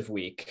massive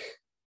week.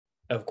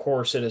 Of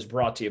course, it is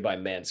brought to you by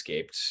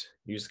Manscaped.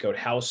 Use the code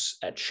HOUSE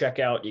at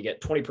checkout. You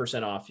get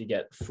 20% off. You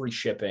get free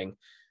shipping.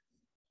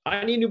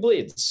 I need new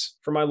blades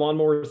for my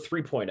lawnmower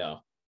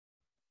 3.0.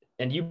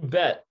 And you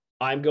bet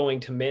I'm going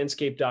to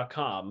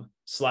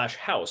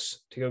manscaped.com/house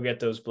to go get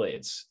those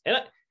blades.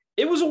 And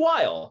it was a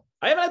while.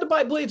 I haven't had to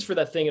buy blades for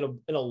that thing in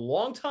a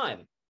long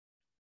time.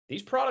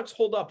 These products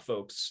hold up,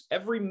 folks.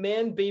 Every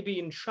man,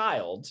 baby, and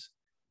child.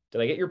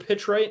 Did I get your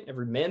pitch right?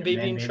 Every man,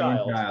 baby, and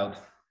child.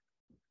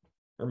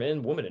 Or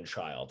man, woman, and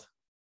child.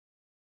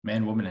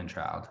 Man, woman, and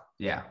child.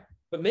 Yeah.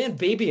 But man,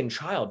 baby, and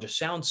child just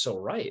sounds so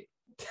right.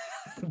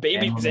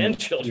 Babies and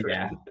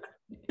children.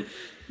 Yeah.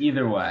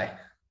 Either way.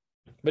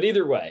 But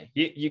either way,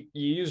 you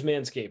use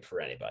Manscaped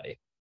for anybody.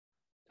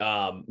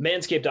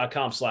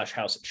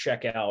 Manscaped.com/house at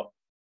checkout.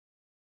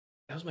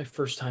 That was my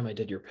first time I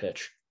did your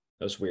pitch.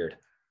 That was weird.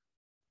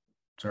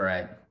 It's all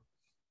right.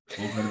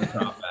 We'll go to the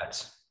prop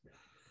bets.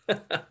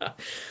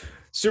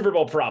 Super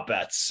Bowl prop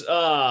bets.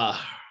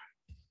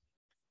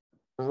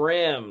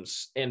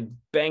 Rams and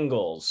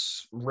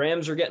Bengals.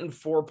 Rams are getting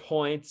 4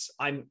 points.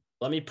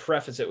 Let me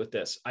preface it with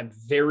this. I'm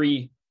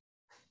very,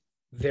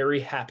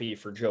 very happy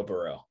for Joe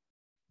Burrow.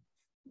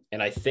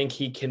 And I think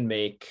he can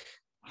make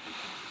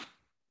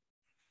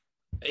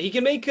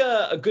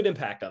a good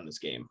impact on this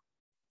game.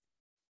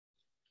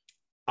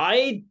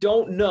 I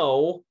don't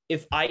know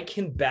if I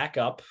can back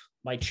up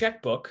my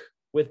checkbook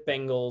with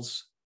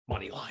Bengals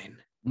money line.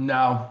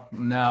 No.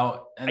 And I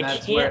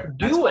can't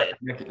do it.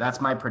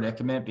 That's my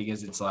predicament,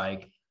 because it's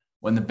like,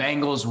 when the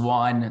Bengals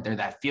won, they're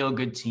that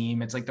feel-good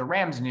team. It's like the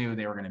Rams knew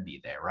they were going to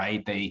be there,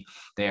 right? They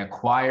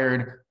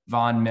acquired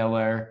Von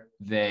Miller.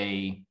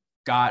 They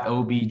got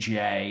OBJ.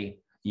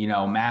 You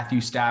know,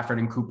 Matthew Stafford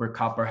and Cooper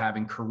Kupp are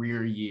having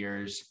career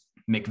years.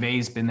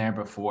 McVay's been there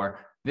before.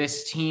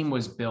 This team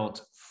was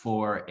built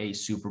for a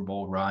Super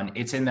Bowl run.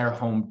 It's in their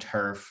home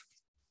turf.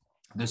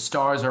 The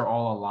stars are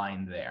all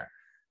aligned there.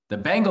 The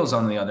Bengals,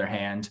 on the other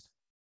hand,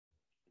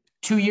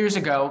 2 years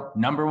ago,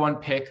 number 1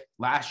 pick,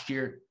 last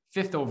year,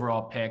 5th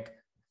overall pick.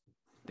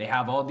 They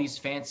have all these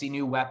fancy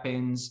new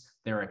weapons.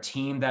 They're a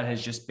team that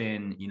has just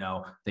been, you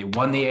know, they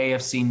won the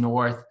AFC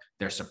North.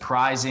 They're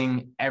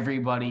surprising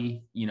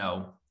everybody, you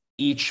know,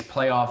 each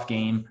playoff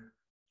game.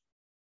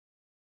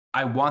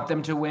 I want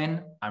them to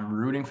win. I'm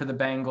rooting for the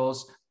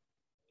Bengals.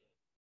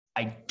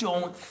 I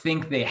don't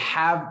think they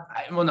have,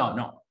 well,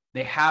 no,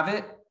 they have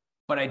it,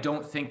 but I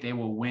don't think they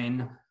will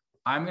win.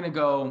 I'm going to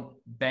go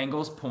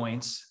Bengals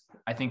points.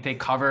 I think they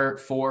cover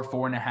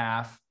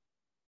 4.5,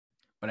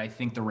 but I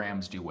think the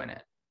Rams do win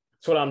it.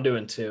 That's what I'm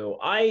doing too.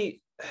 I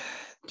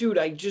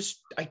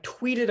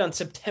tweeted on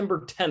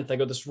September 10th. I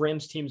go, this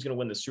Rams team is going to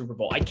win the Super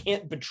Bowl. I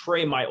can't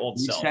betray my old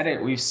self.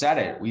 We've said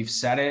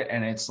it.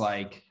 And it's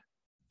like,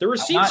 the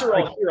receipts are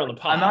all here on the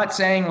pod. I'm not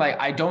saying like,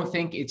 I don't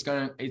think it's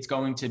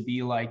going to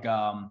be like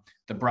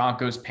the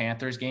Broncos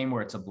Panthers game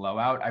where it's a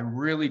blowout. I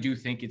really do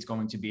think it's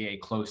going to be a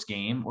close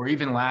game, or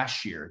even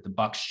last year, the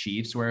Bucs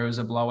Chiefs, where it was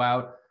a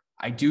blowout.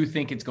 I do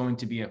think it's going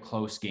to be a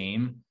close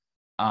game.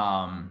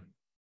 However,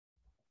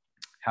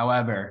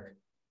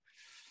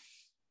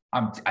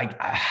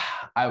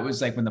 I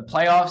was like, when the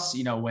playoffs,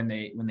 you know, when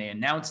they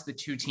announced the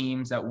 2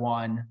 teams that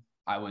won,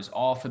 I was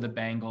all for the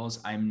Bengals.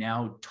 I'm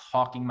now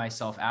talking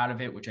myself out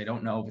of it, which I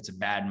don't know if it's a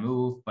bad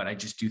move, but I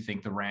just do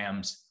think the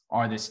Rams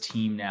are this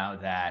team now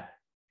that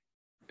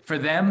for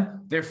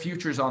them, their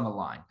future's on the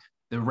line.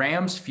 The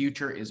Rams'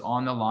 future is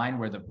on the line,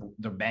 where the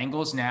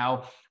Bengals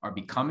now are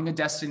becoming a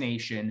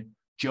destination.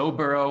 Joe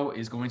Burrow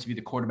is going to be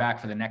the quarterback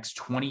for the next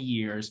 20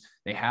 years.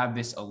 They have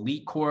this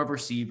elite core of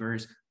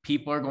receivers.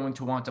 People are going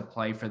to want to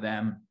play for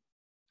them.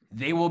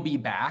 They will be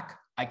back.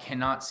 I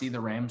cannot see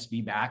the Rams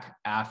be back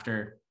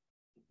after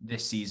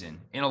this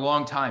season in a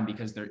long time,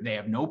 because they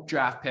have no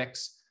draft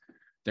picks.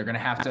 They're going to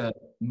have to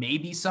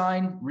maybe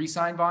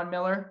re-sign Von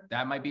Miller.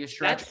 That might be a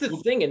stretch. That's the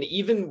thing. And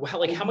even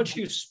like, how much do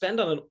you spend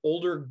on an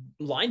older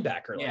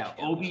linebacker? Yeah.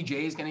 OBJ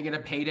is going to get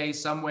a payday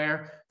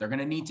somewhere. They're going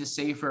to need to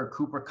save for a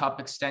Cooper Kupp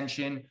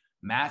extension.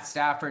 Matt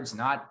Stafford's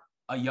not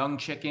a young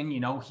chicken. You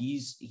know,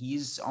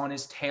 he's on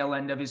his tail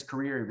end of his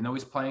career, even though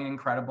he's playing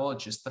incredible.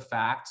 It's just the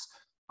facts.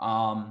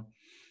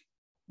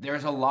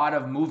 There's a lot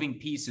of moving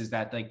pieces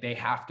that like they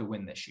have to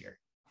win this year.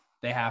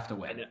 They have to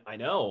win. I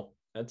know.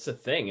 That's the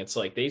thing. It's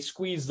like they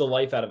squeeze the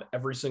life out of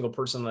every single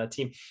person on that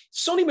team.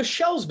 Sony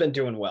Michel's been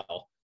doing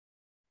well.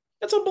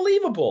 That's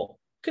unbelievable.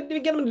 Couldn't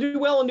even get him to do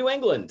well in New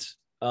England.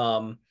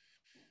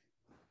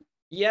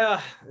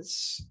 Yeah,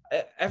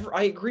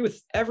 I agree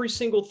with every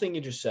single thing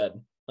you just said.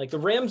 Like, the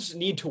Rams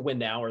need to win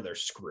now or they're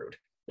screwed.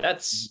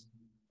 That's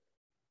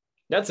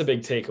a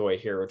big takeaway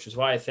here, which is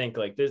why I think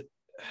like this,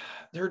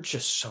 they're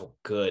just so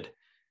good.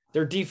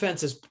 Their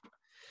defense is.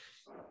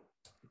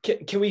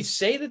 Can we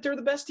say that they're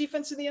the best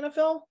defense in the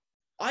NFL?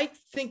 I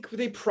think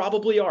they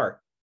probably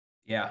are.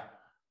 Yeah.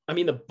 I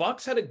mean, the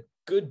Bucs had a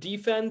good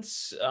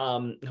defense.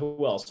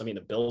 Who else? I mean,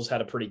 the Bills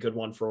had a pretty good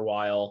one for a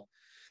while.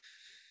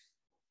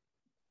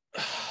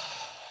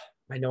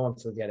 I know I'm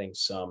forgetting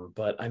some,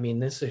 but I mean,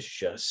 this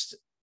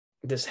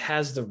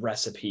has the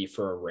recipe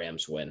for a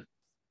Rams win.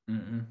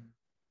 Mm-mm.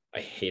 I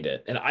hate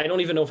it. And I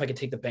don't even know if I could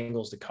take the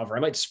Bengals to cover.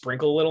 I might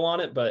sprinkle a little on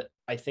it, but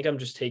I think I'm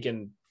just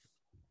taking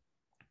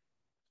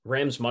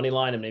Rams money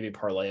line and maybe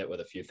parlay it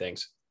with a few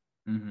things.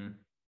 Mm-hmm.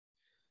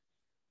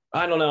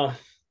 I don't know.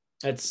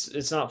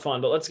 It's not fun,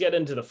 but let's get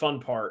into the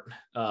fun part,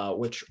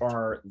 which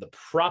are the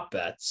prop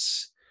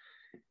bets.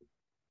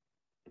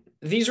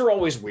 These are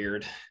always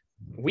weird.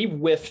 I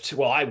whiffed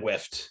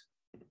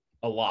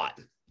a lot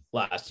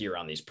last year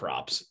on these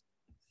props.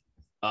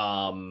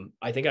 I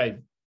think I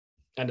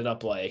ended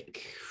up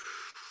like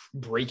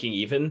breaking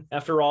even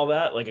after all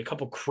that. Like, a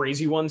couple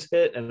crazy ones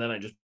hit, and then I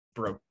just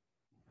broke.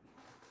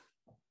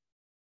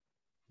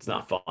 It's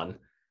not fun.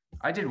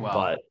 I did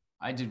well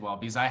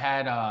because I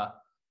had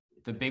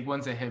the big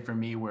ones that hit for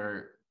me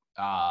were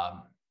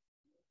that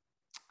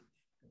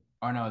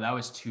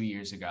was 2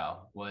 years ago,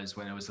 was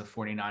when it was the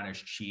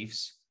 49ers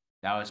Chiefs.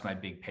 That was my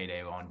big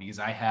payday one, because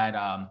I had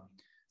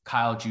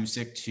Kyle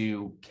Juszczyk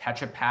to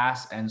catch a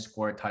pass and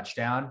score a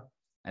touchdown,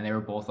 and they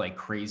were both like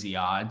crazy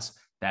odds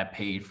that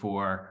paid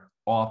for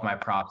all of my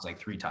props like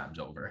 3 times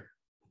over.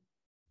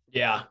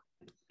 Yeah.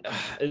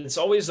 It's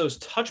always those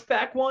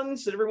touchback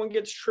ones that everyone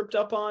gets tripped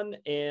up on,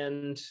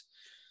 and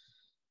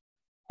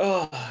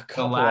a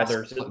couple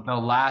others. The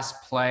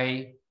last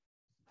play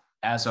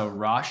as a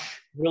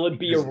rush. Will it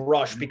be a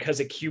rush because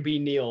a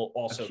QB kneel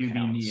also QB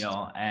counts?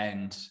 kneel,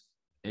 and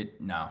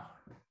no.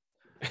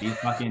 He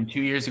fucking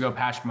 2 years ago,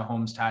 Patrick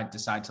Mahomes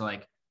decided to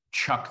like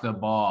chuck the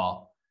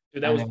ball.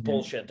 Dude, that was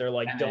bullshit. They're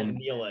like, don't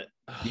kneel it.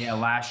 Yeah,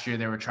 last year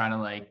they were trying to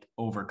like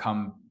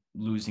overcome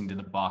losing to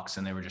the Bucks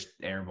and they were just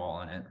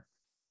airballing it.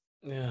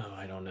 No,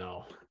 I don't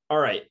know. All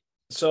right.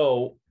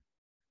 So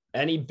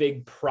any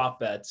big prop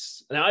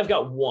bets? Now I've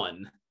got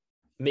one,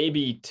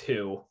 maybe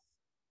two.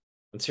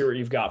 Let's hear what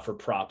you've got for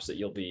props that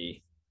you'll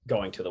be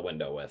going to the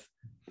window with.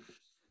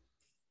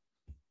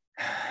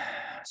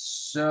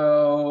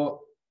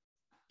 So,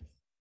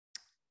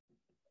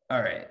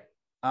 all right.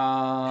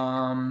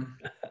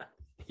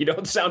 You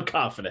don't sound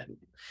confident.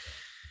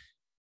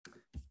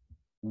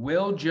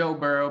 Will Joe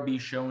Burrow be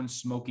shown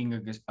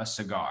smoking a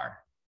cigar?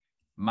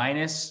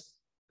 Minus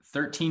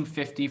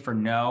 1350 for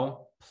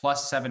no,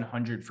 plus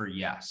 700 for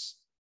yes.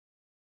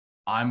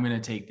 I'm going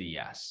to take the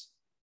yes.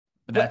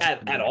 But that's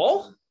at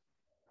all?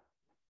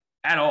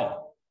 At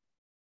all.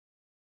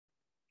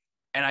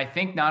 And I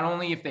think not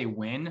only if they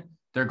win,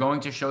 they're going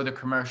to show the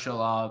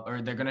commercial of,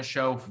 or they're going to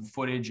show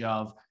footage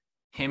of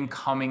him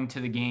coming to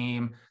the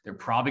game. They're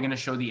probably going to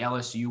show the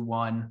LSU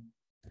one.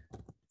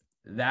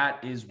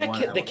 That is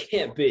one. That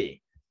can't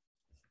be.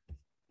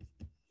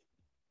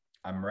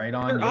 I'm right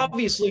on. They're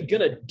obviously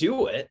going to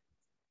do it.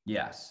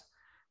 Yes.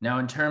 Now,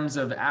 in terms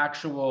of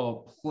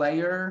actual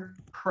player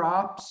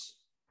props,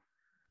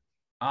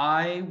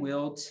 I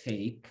will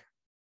take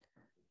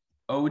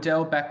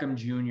Odell Beckham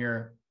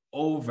Jr.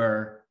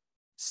 over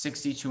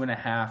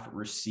 62.5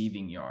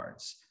 receiving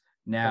yards.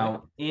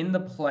 Now, in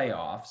the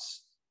playoffs,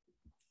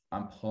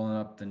 I'm pulling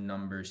up the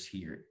numbers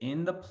here.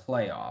 In the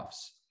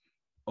playoffs,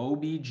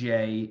 OBJ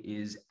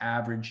is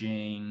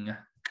averaging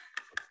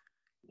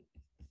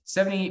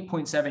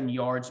 78.7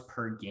 yards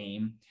per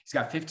game. He's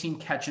got 15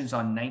 catches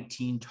on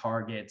 19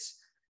 targets.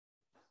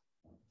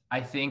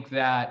 I think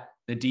that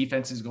the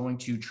defense is going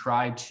to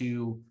try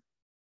to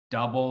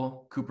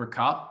double Cooper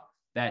Kupp,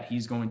 that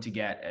he's going to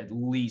get at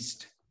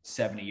least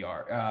 70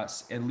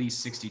 yards, at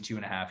least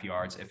 62.5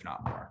 yards, if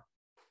not more.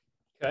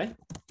 Okay.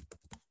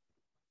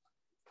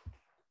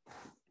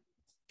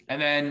 And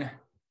then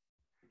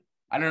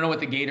I don't know what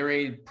the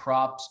Gatorade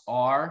props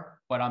are,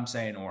 but I'm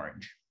saying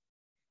orange.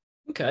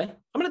 Okay.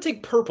 I'm going to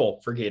take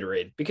purple for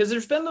Gatorade because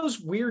there's been those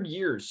weird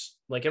years.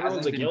 Like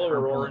everyone's like yellow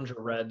or orange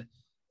or red.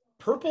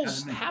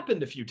 Purple's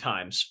happened a few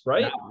times,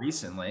 right? Not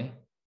recently.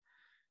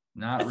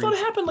 I thought it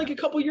happened like a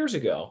couple years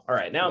ago. All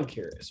right. Now I'm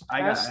curious.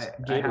 I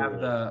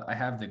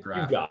have the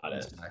graph. You got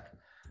it.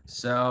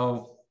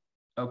 So,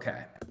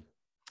 okay.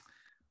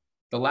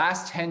 The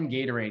last 10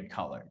 Gatorade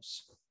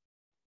colors.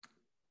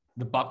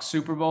 The Bucks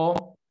Super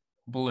Bowl,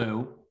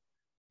 blue.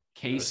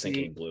 KC, I was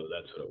thinking blue.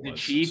 That's what it was. The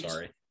Chiefs,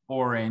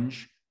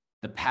 orange.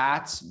 The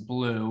Pats,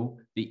 blue.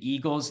 The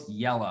Eagles,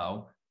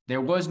 yellow.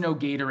 There was no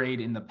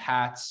Gatorade in the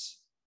Pats,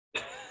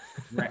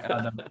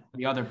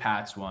 the other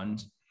Pats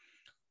ones.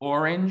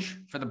 Orange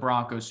for the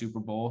Broncos Super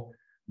Bowl.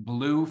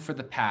 Blue for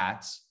the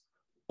Pats.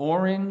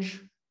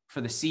 Orange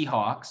for the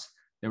Seahawks.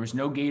 There was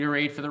no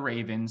Gatorade for the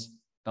Ravens.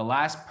 The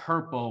last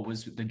purple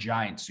was the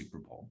Giants Super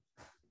Bowl.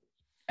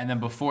 And then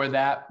before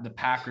that, the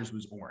Packers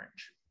was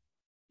orange.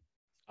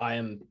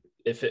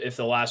 If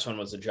the last one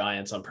was the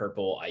Giants on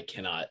purple, I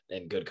cannot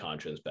in good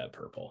conscience bet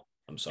purple.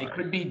 I'm sorry. They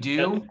could be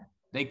due.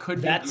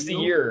 That's the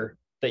year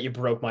that you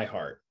broke my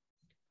heart.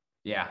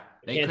 Yeah.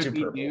 They could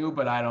be due,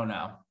 but I don't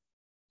know.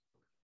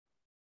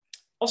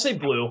 I'll say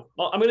blue.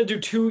 I'm going to do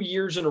 2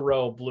 years in a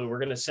row blue. We're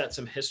going to set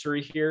some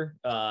history here.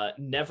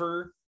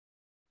 Never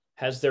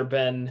has there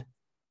been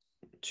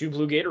 2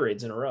 blue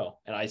Gatorades in a row.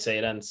 And I say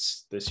it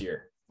ends this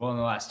year. Well, in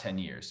the last 10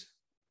 years.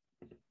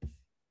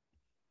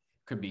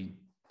 Could be.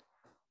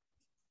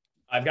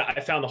 I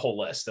found the whole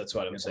list. That's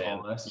what I'm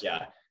saying.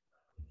 Yeah.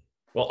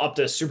 Well, up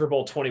to Super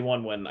Bowl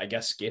 21 when I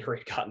guess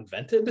Gatorade got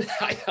invented.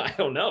 I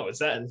don't know. Is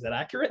that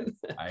accurate?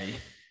 I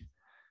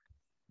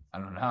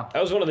don't know.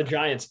 That was one of the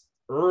Giants'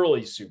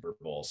 early Super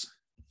Bowls.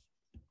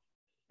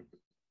 It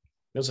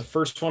was the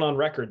first one on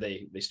record.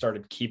 They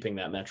started keeping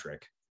that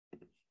metric.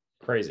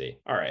 Crazy.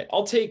 All right.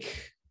 I'll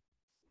take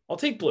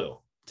blue.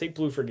 Take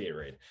blue for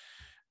Gatorade.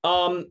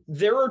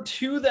 There are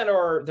 2 that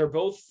they're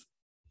both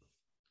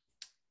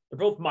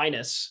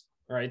minus.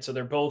 All right. So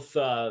they're both,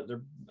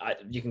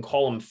 you can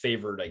call them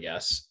favored, I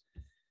guess.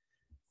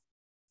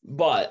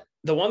 But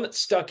the one that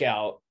stuck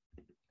out,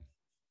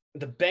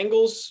 the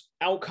Bengals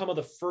outcome of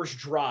the first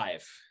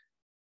drive,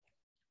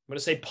 I'm going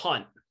to say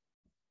punt,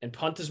 and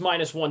punt is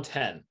minus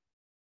 110.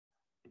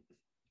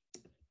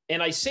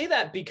 And I say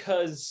that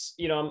because,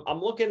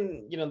 I'm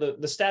looking, the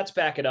stats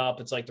back it up.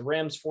 It's like the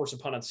Rams force a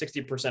punt on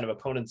 60% of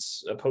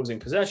opponents' opposing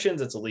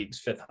possessions. It's the league's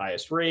 5th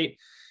highest rate.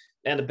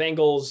 And the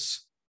Bengals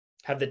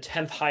have the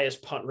 10th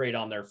highest punt rate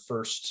on their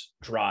first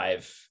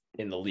drive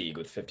in the league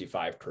with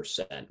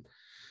 55%.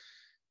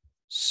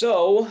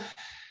 So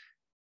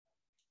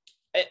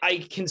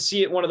I can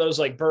see it one of those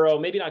like Burrow,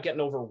 maybe not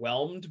getting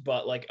overwhelmed,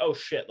 but like, oh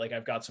shit, like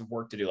I've got some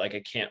work to do. Like I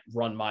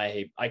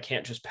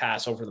can't just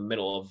pass over the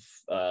middle of,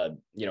 a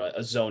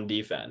zone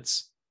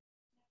defense.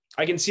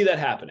 I can see that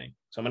happening.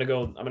 So I'm going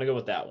to go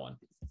with that one.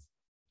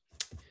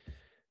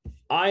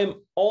 I'm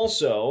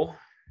also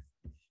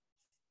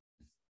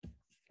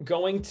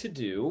going to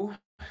do,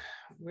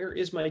 where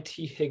is my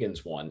T.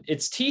 Higgins one?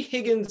 It's T.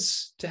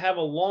 Higgins to have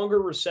a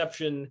longer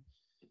reception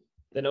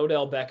than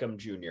Odell Beckham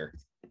Jr.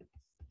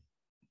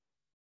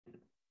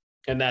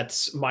 and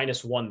that's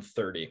minus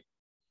 130.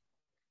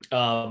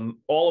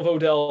 All of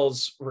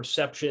Odell's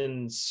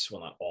receptions,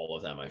 well, not all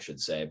of them, I should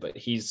say, but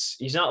he's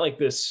not like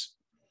this.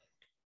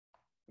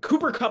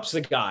 Cooper Kupp's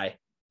the guy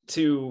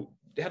to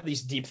have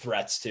these deep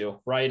threats to,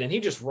 right? And he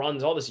just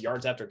runs all this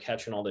yards after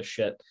catch and all this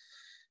shit.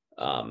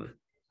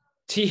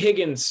 T.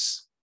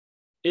 Higgins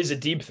is a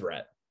deep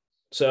threat.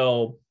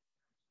 So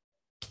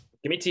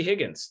give me T.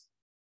 Higgins,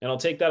 and I'll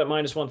take that at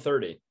minus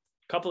 130. A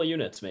couple of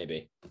units,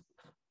 maybe. And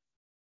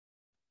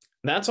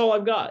that's all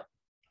I've got.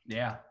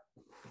 Yeah.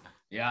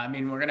 Yeah, I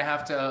mean, we're going to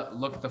have to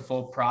look at the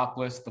full prop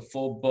list, the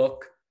full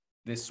book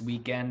this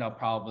weekend. I'll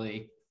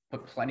probably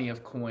put plenty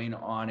of coin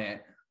on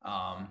it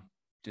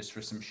just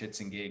for some shits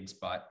and gigs.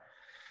 But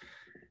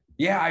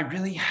yeah,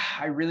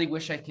 I really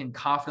wish I can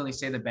confidently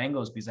say the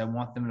Bengals because I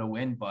want them to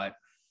win, but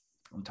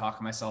I'm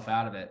talking myself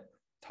out of it.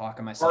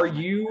 Are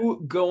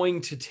you going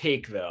to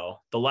take,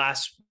 though,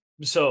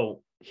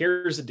 so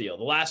here's the deal.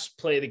 The last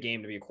play of the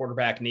game to be a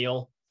quarterback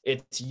kneel,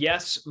 it's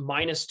yes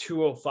minus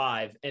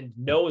 205 and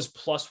no is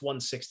plus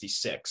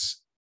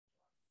 166.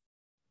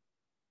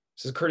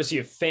 This is courtesy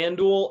of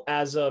FanDuel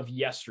as of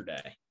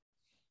yesterday.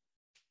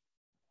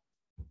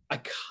 I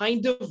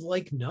kind of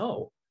like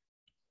no.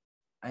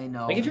 I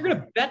know. Like if you're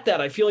going to bet that,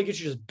 I feel like you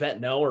should just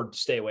bet no or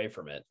stay away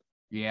from it.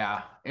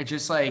 Yeah. It's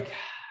just like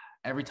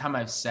every time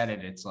I've said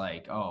it, it's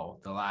like, oh,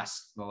 the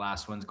last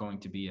one's going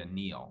to be a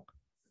kneel.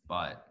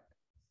 But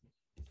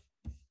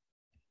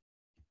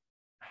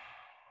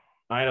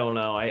I don't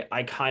know.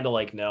 I kind of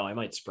like no. I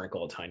might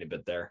sprinkle a tiny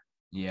bit there.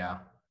 Yeah.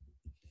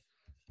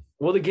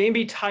 Will the game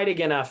be tied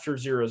again after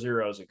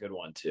 0-0 is a good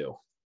one too.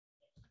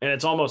 And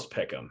it's almost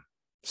pick 'em.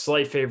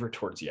 Slight favor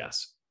towards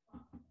yes.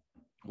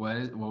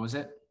 What was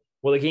it?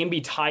 Will the game be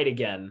tied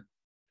again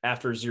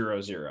after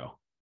 0-0?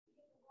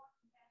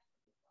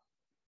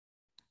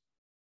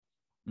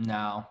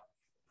 No.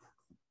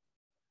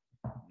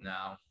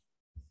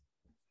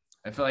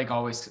 I feel like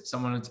always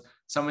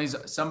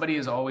somebody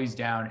is always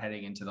down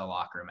heading into the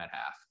locker room at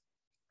half.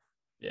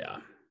 Yeah.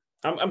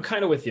 I'm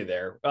kind of with you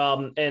there.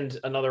 And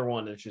another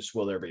one is just,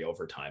 will there be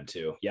overtime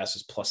too? Yes,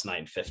 is plus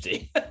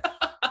 950.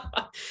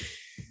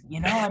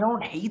 I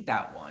don't hate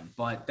that one,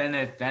 but then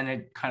it kind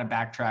of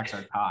backtracks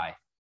our tie.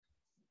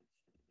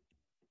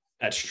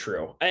 That's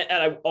true.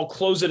 And I'll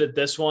close it at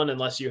this one,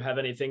 unless you have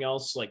anything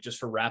else, like just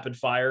for rapid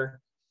fire.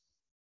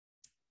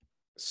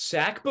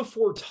 Sack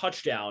before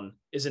touchdown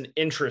is an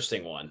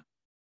interesting one.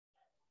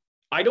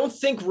 I don't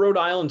think Rhode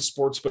Island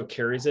Sportsbook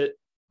carries it,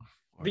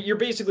 but you're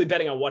basically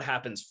betting on what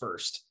happens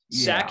first.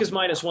 Yeah. Sack is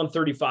minus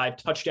 135,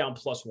 touchdown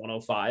plus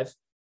 105.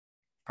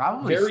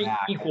 Probably very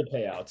sack. Equal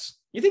payouts.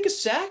 You think a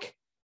sack?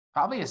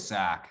 Probably a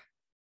sack.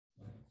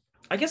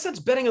 I guess that's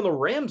betting on the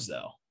Rams,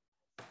 though.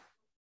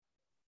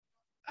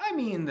 I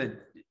mean,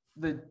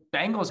 the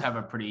Bengals have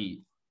a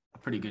pretty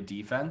good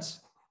defense.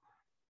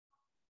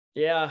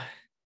 Yeah.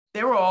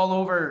 They were all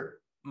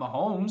over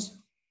Mahomes.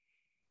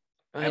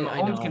 And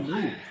Mahomes can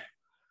move.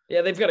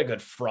 Yeah, they've got a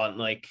good front.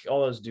 Like,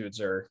 all those dudes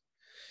they're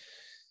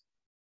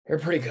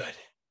pretty good.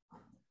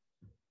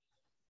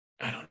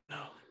 I don't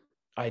know.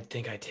 I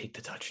think I take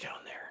the touchdown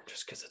there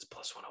just because it's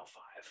plus 105.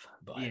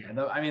 But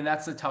yeah, I mean,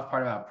 that's the tough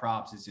part about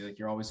props is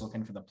you're always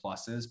looking for the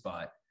pluses,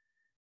 but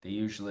they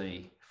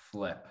usually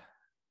flip.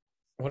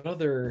 What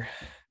other?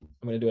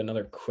 I'm going to do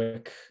another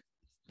quick.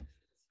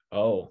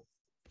 Oh,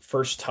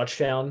 first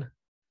touchdown.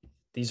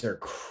 These are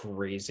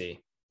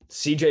crazy.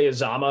 CJ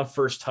Uzama,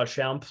 first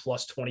touchdown,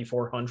 plus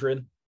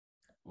 2,400.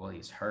 Well,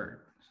 he's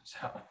hurt.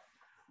 So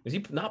is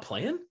he not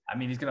playing? I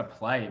mean, he's going to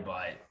play,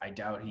 but I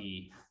doubt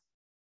he,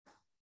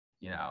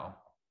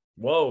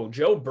 Whoa,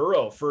 Joe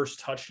Burrow, first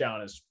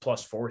touchdown is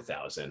plus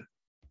 4,000.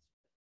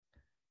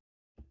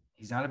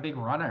 He's not a big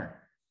runner.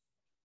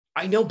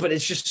 I know, but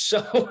it's just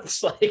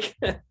it's like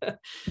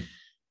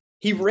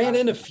he ran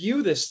in a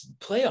few this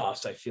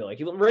playoffs, I feel like.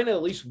 He ran in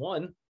at least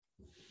one.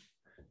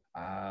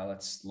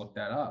 Let's look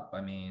that up.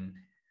 I mean,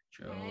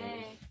 Joe,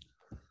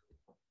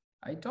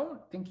 I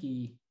don't think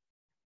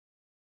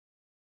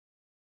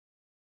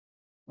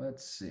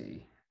let's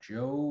see.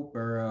 Joe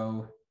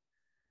Burrow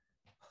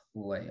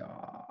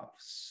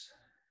playoffs.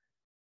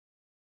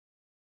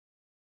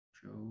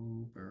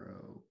 Joe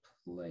Burrow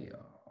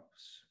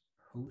playoffs.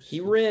 He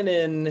ran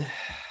in.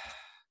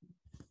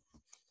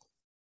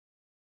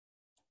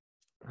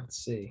 Let's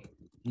see.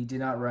 He did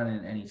not run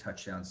in any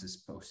touchdowns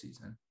this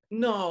postseason.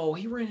 No,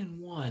 he ran in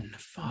one.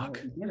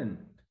 Fuck. No, he didn't.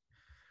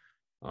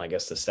 Well, I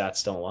guess the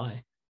stats don't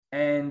lie.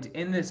 And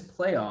in this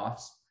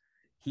playoffs,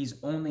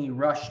 he's only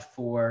rushed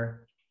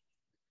for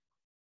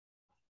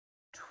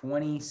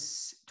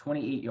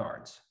 28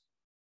 yards.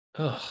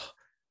 Ugh.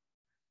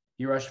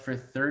 He rushed for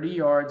 30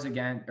 yards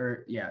again,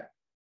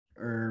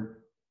 or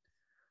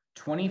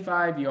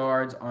 25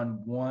 yards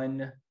on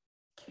one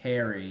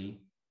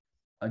carry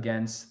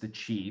against the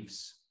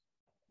Chiefs.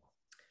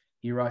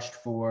 He rushed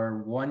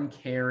for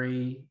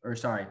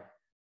restart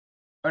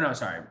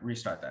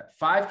that.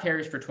 5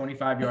 carries for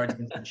 25 yards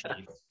against the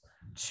Chiefs,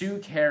 2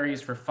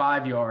 carries for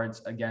 5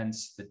 yards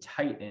against the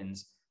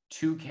Titans,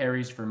 2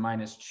 carries for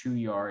 -2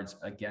 yards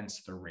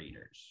against the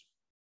Raiders.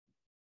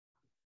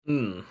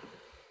 Hmm.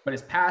 But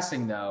his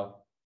passing, though,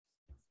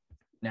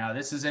 now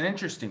this is an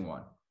interesting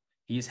one.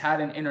 He's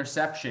had an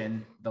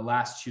interception the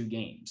last 2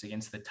 games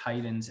against the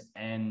Titans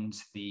and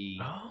the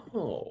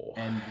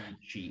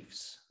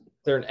Chiefs.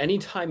 They're an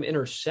anytime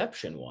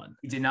interception one.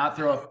 He did not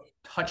throw a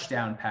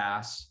touchdown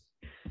pass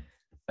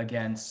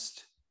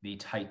against the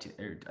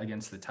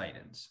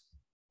Titans.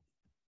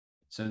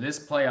 So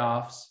this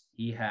playoffs,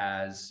 he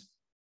has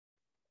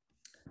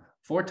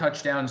 4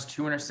 touchdowns,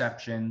 2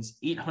 interceptions,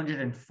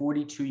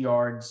 842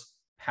 yards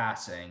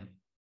passing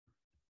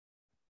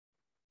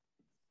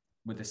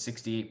with a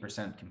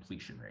 68%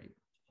 completion rate.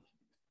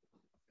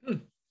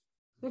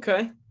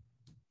 Okay.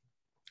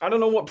 I don't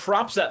know what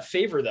props that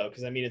favor, though,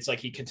 because I mean, it's like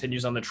he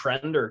continues on the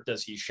trend, or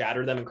does he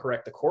shatter them and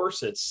correct the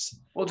course?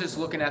 Well, just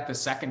looking at the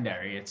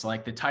secondary, it's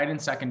like the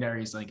Titans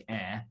secondary is like,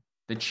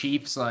 The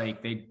Chiefs,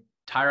 like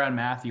Tyrann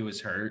Mathieu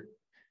was hurt.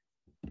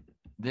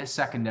 This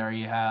secondary,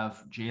 you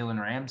have Jalen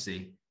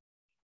Ramsey.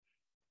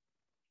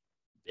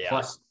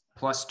 Yeah.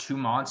 Plus 2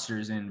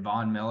 monsters in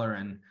Von Miller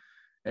and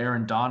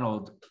Aaron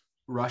Donald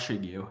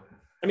rushing you.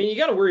 I mean, you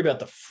got to worry about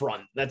the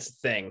front. That's the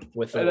thing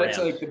with the Rams.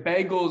 Like the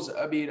Bengals.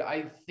 I mean,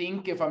 I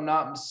think if I'm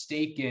not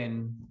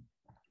mistaken,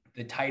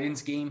 the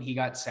Titans game, he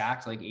got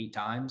sacked like 8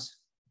 times.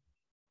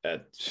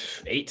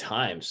 8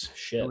 times.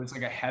 Shit. It was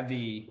like a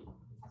heavy.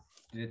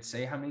 Did it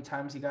say how many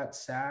times he got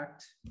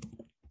sacked?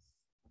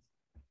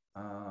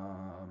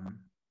 9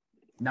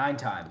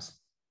 times.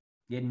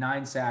 He had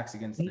 9 sacks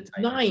against the Titans.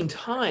 9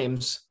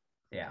 times?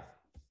 Yeah.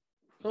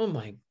 Oh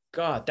my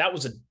God. That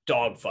was a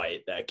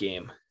dogfight, that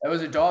game. That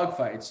was a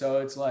dogfight. So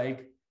it's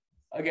like,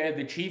 again,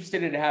 the Chiefs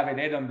didn't have it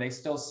in them. They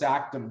still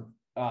sacked him.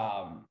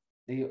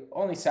 They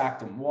only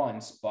sacked him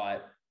once,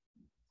 but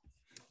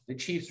the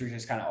Chiefs were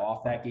just kind of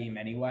off that game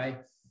anyway.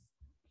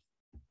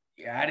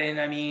 Yeah, and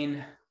I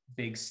mean,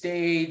 big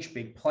stage,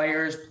 big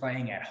players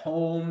playing at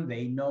home.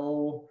 They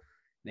know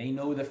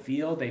the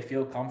field. They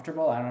feel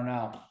comfortable. I don't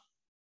know.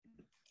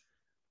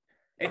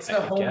 It's the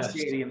home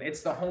stadium.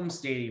 It's the home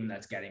stadium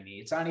that's getting me.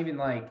 It's not even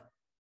like,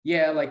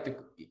 like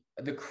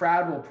the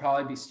crowd will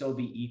probably still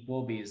be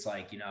equal because,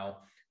 like,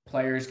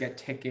 players get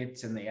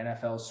tickets and the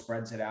NFL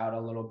spreads it out a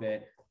little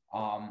bit.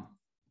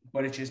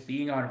 But it's just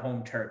being on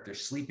home turf. They're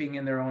sleeping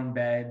in their own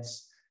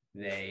beds.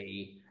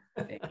 They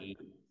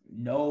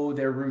know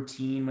their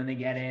routine when they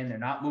get in. They're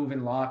not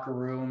moving locker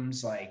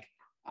rooms. Like,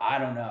 I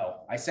don't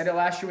know. I said it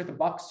last year with the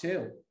Bucks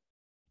too.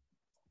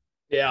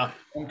 Yeah.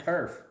 Home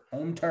turf.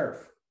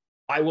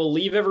 I will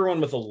leave everyone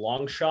with a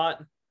long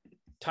shot.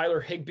 Tyler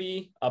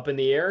Higbee up in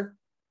the air.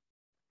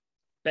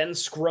 Ben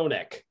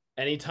Skronik,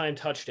 anytime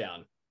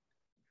touchdown.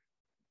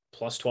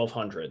 Plus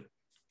 1,200.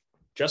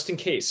 Just in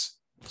case.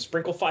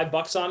 Sprinkle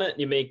 $5 on it.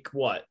 You make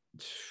what?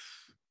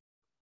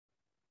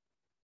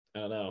 I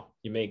don't know.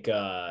 You make, is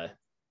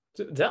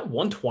that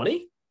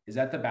 120? Is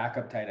that the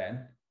backup tight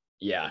end?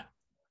 Yeah.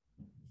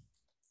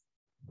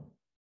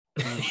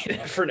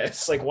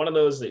 It's like one of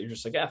those that you're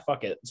just like,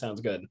 fuck it.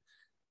 Sounds good.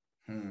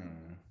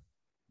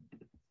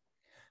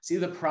 See,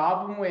 the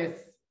problem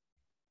with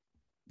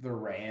the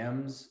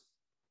Rams.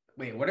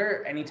 Wait, what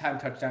are anytime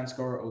touchdown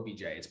score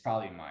OBJ? It's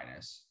probably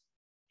minus.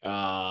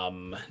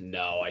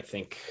 No, I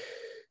think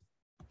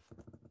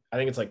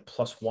it's like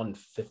plus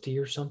 150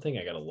 or something.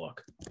 I gotta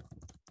look.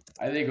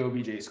 I think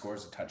OBJ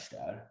scores a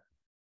touchdown.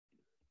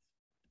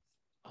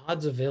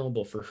 Odds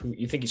available for who?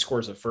 You think he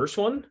scores the first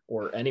one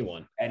or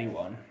anyone?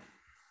 Anyone.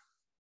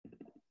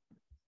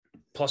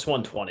 Plus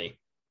 120.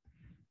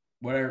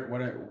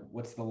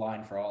 What's the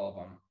line for all of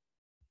them?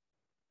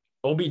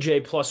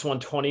 OBJ plus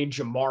 120,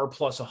 Jamar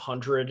plus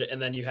 100, and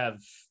then you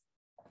have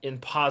in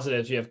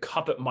positives, you have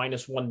Cup at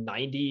minus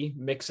 190,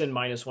 Mixon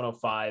minus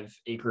 105,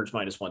 Akers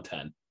minus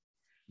 110.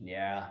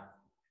 Yeah.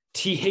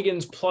 T.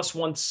 Higgins plus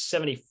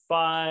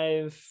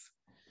 175.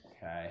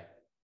 Okay.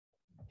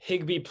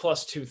 Higbee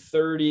plus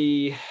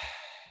 230.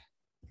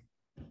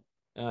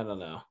 I don't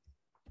know.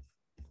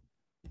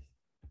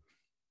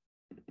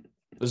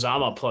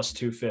 Uzama plus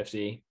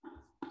 250.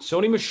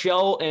 Sony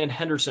Michel and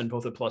Henderson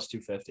both at plus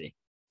 250.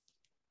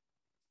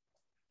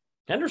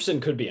 Henderson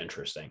could be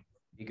interesting.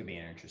 He could be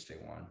an interesting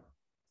one.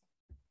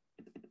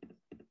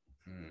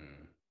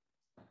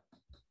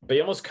 But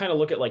you almost kind of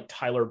look at like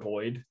Tyler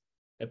Boyd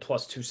at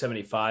plus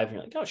 275. And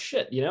you're like, oh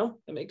shit,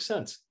 that makes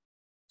sense.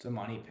 It's a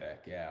money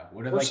pick, yeah.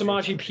 Or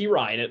Samaje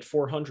Perine at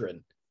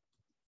 400.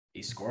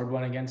 He scored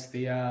one against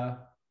the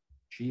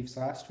Chiefs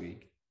last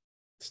week.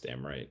 That's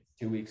damn right.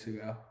 2 weeks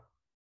ago.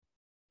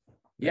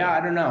 Yeah,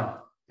 I don't know.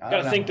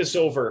 Got to think this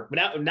over.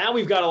 Now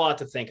we've got a lot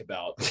to think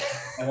about.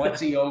 And what's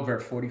he over?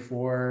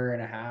 44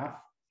 and a half?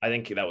 I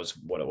think that was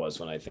what it was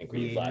when I think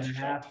we last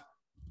checked.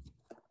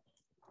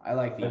 I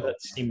like the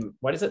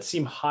why does that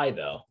seem high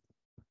though?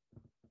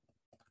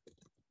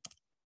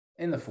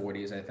 In the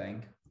 40s, I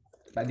think.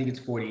 I think it's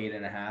 48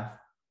 and a half.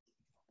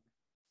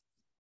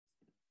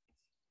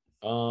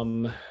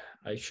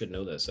 I should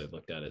know this. I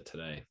looked at it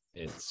today.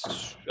 It's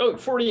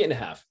 48 and a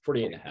half.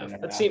 48 and a half.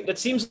 That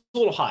seems a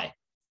little high.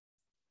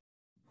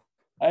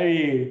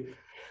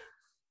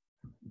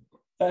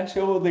 That's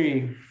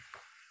only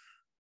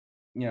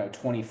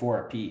 24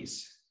 a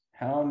piece.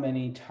 How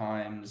many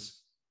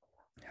times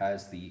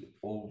has the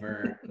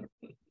over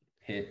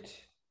hit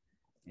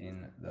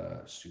in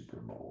the Super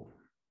Bowl?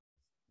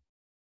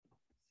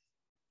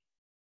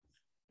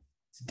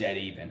 It's dead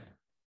even.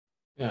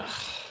 Ugh,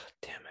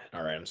 damn it.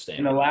 All right, I'm staying.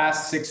 In the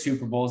last 6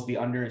 Super Bowls, the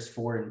under is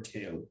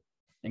 4-2,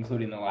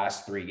 including the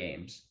last 3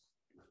 games.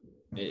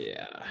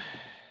 Yeah.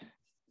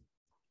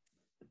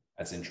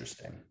 That's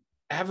interesting.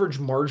 Average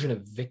margin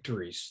of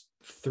victories,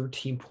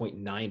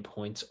 13.9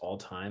 points all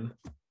time.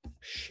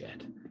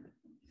 Shit.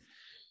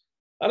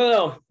 I don't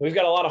know. We've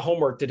got a lot of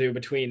homework to do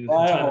between the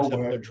time this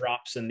episode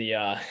drops and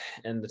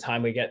the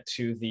time we get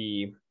to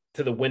the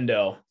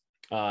window.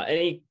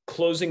 Any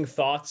closing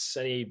thoughts?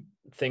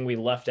 Anything we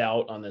left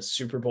out on the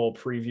Super Bowl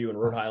preview and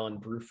Rhode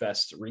Island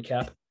Brewfest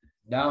recap?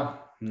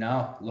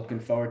 No. Looking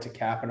forward to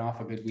capping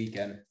off a good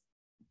weekend.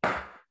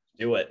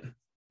 Do it.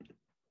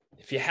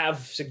 If you have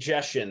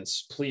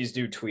suggestions, please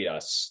do tweet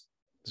us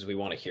because we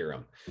want to hear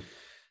them.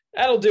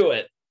 That'll do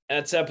it.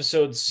 That's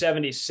episode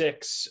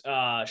 76.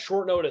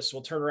 Short notice.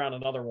 We'll turn around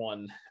another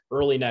one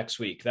early next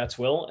week. That's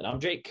Will, and I'm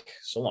Jake.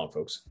 So long,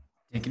 folks.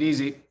 Take it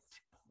easy.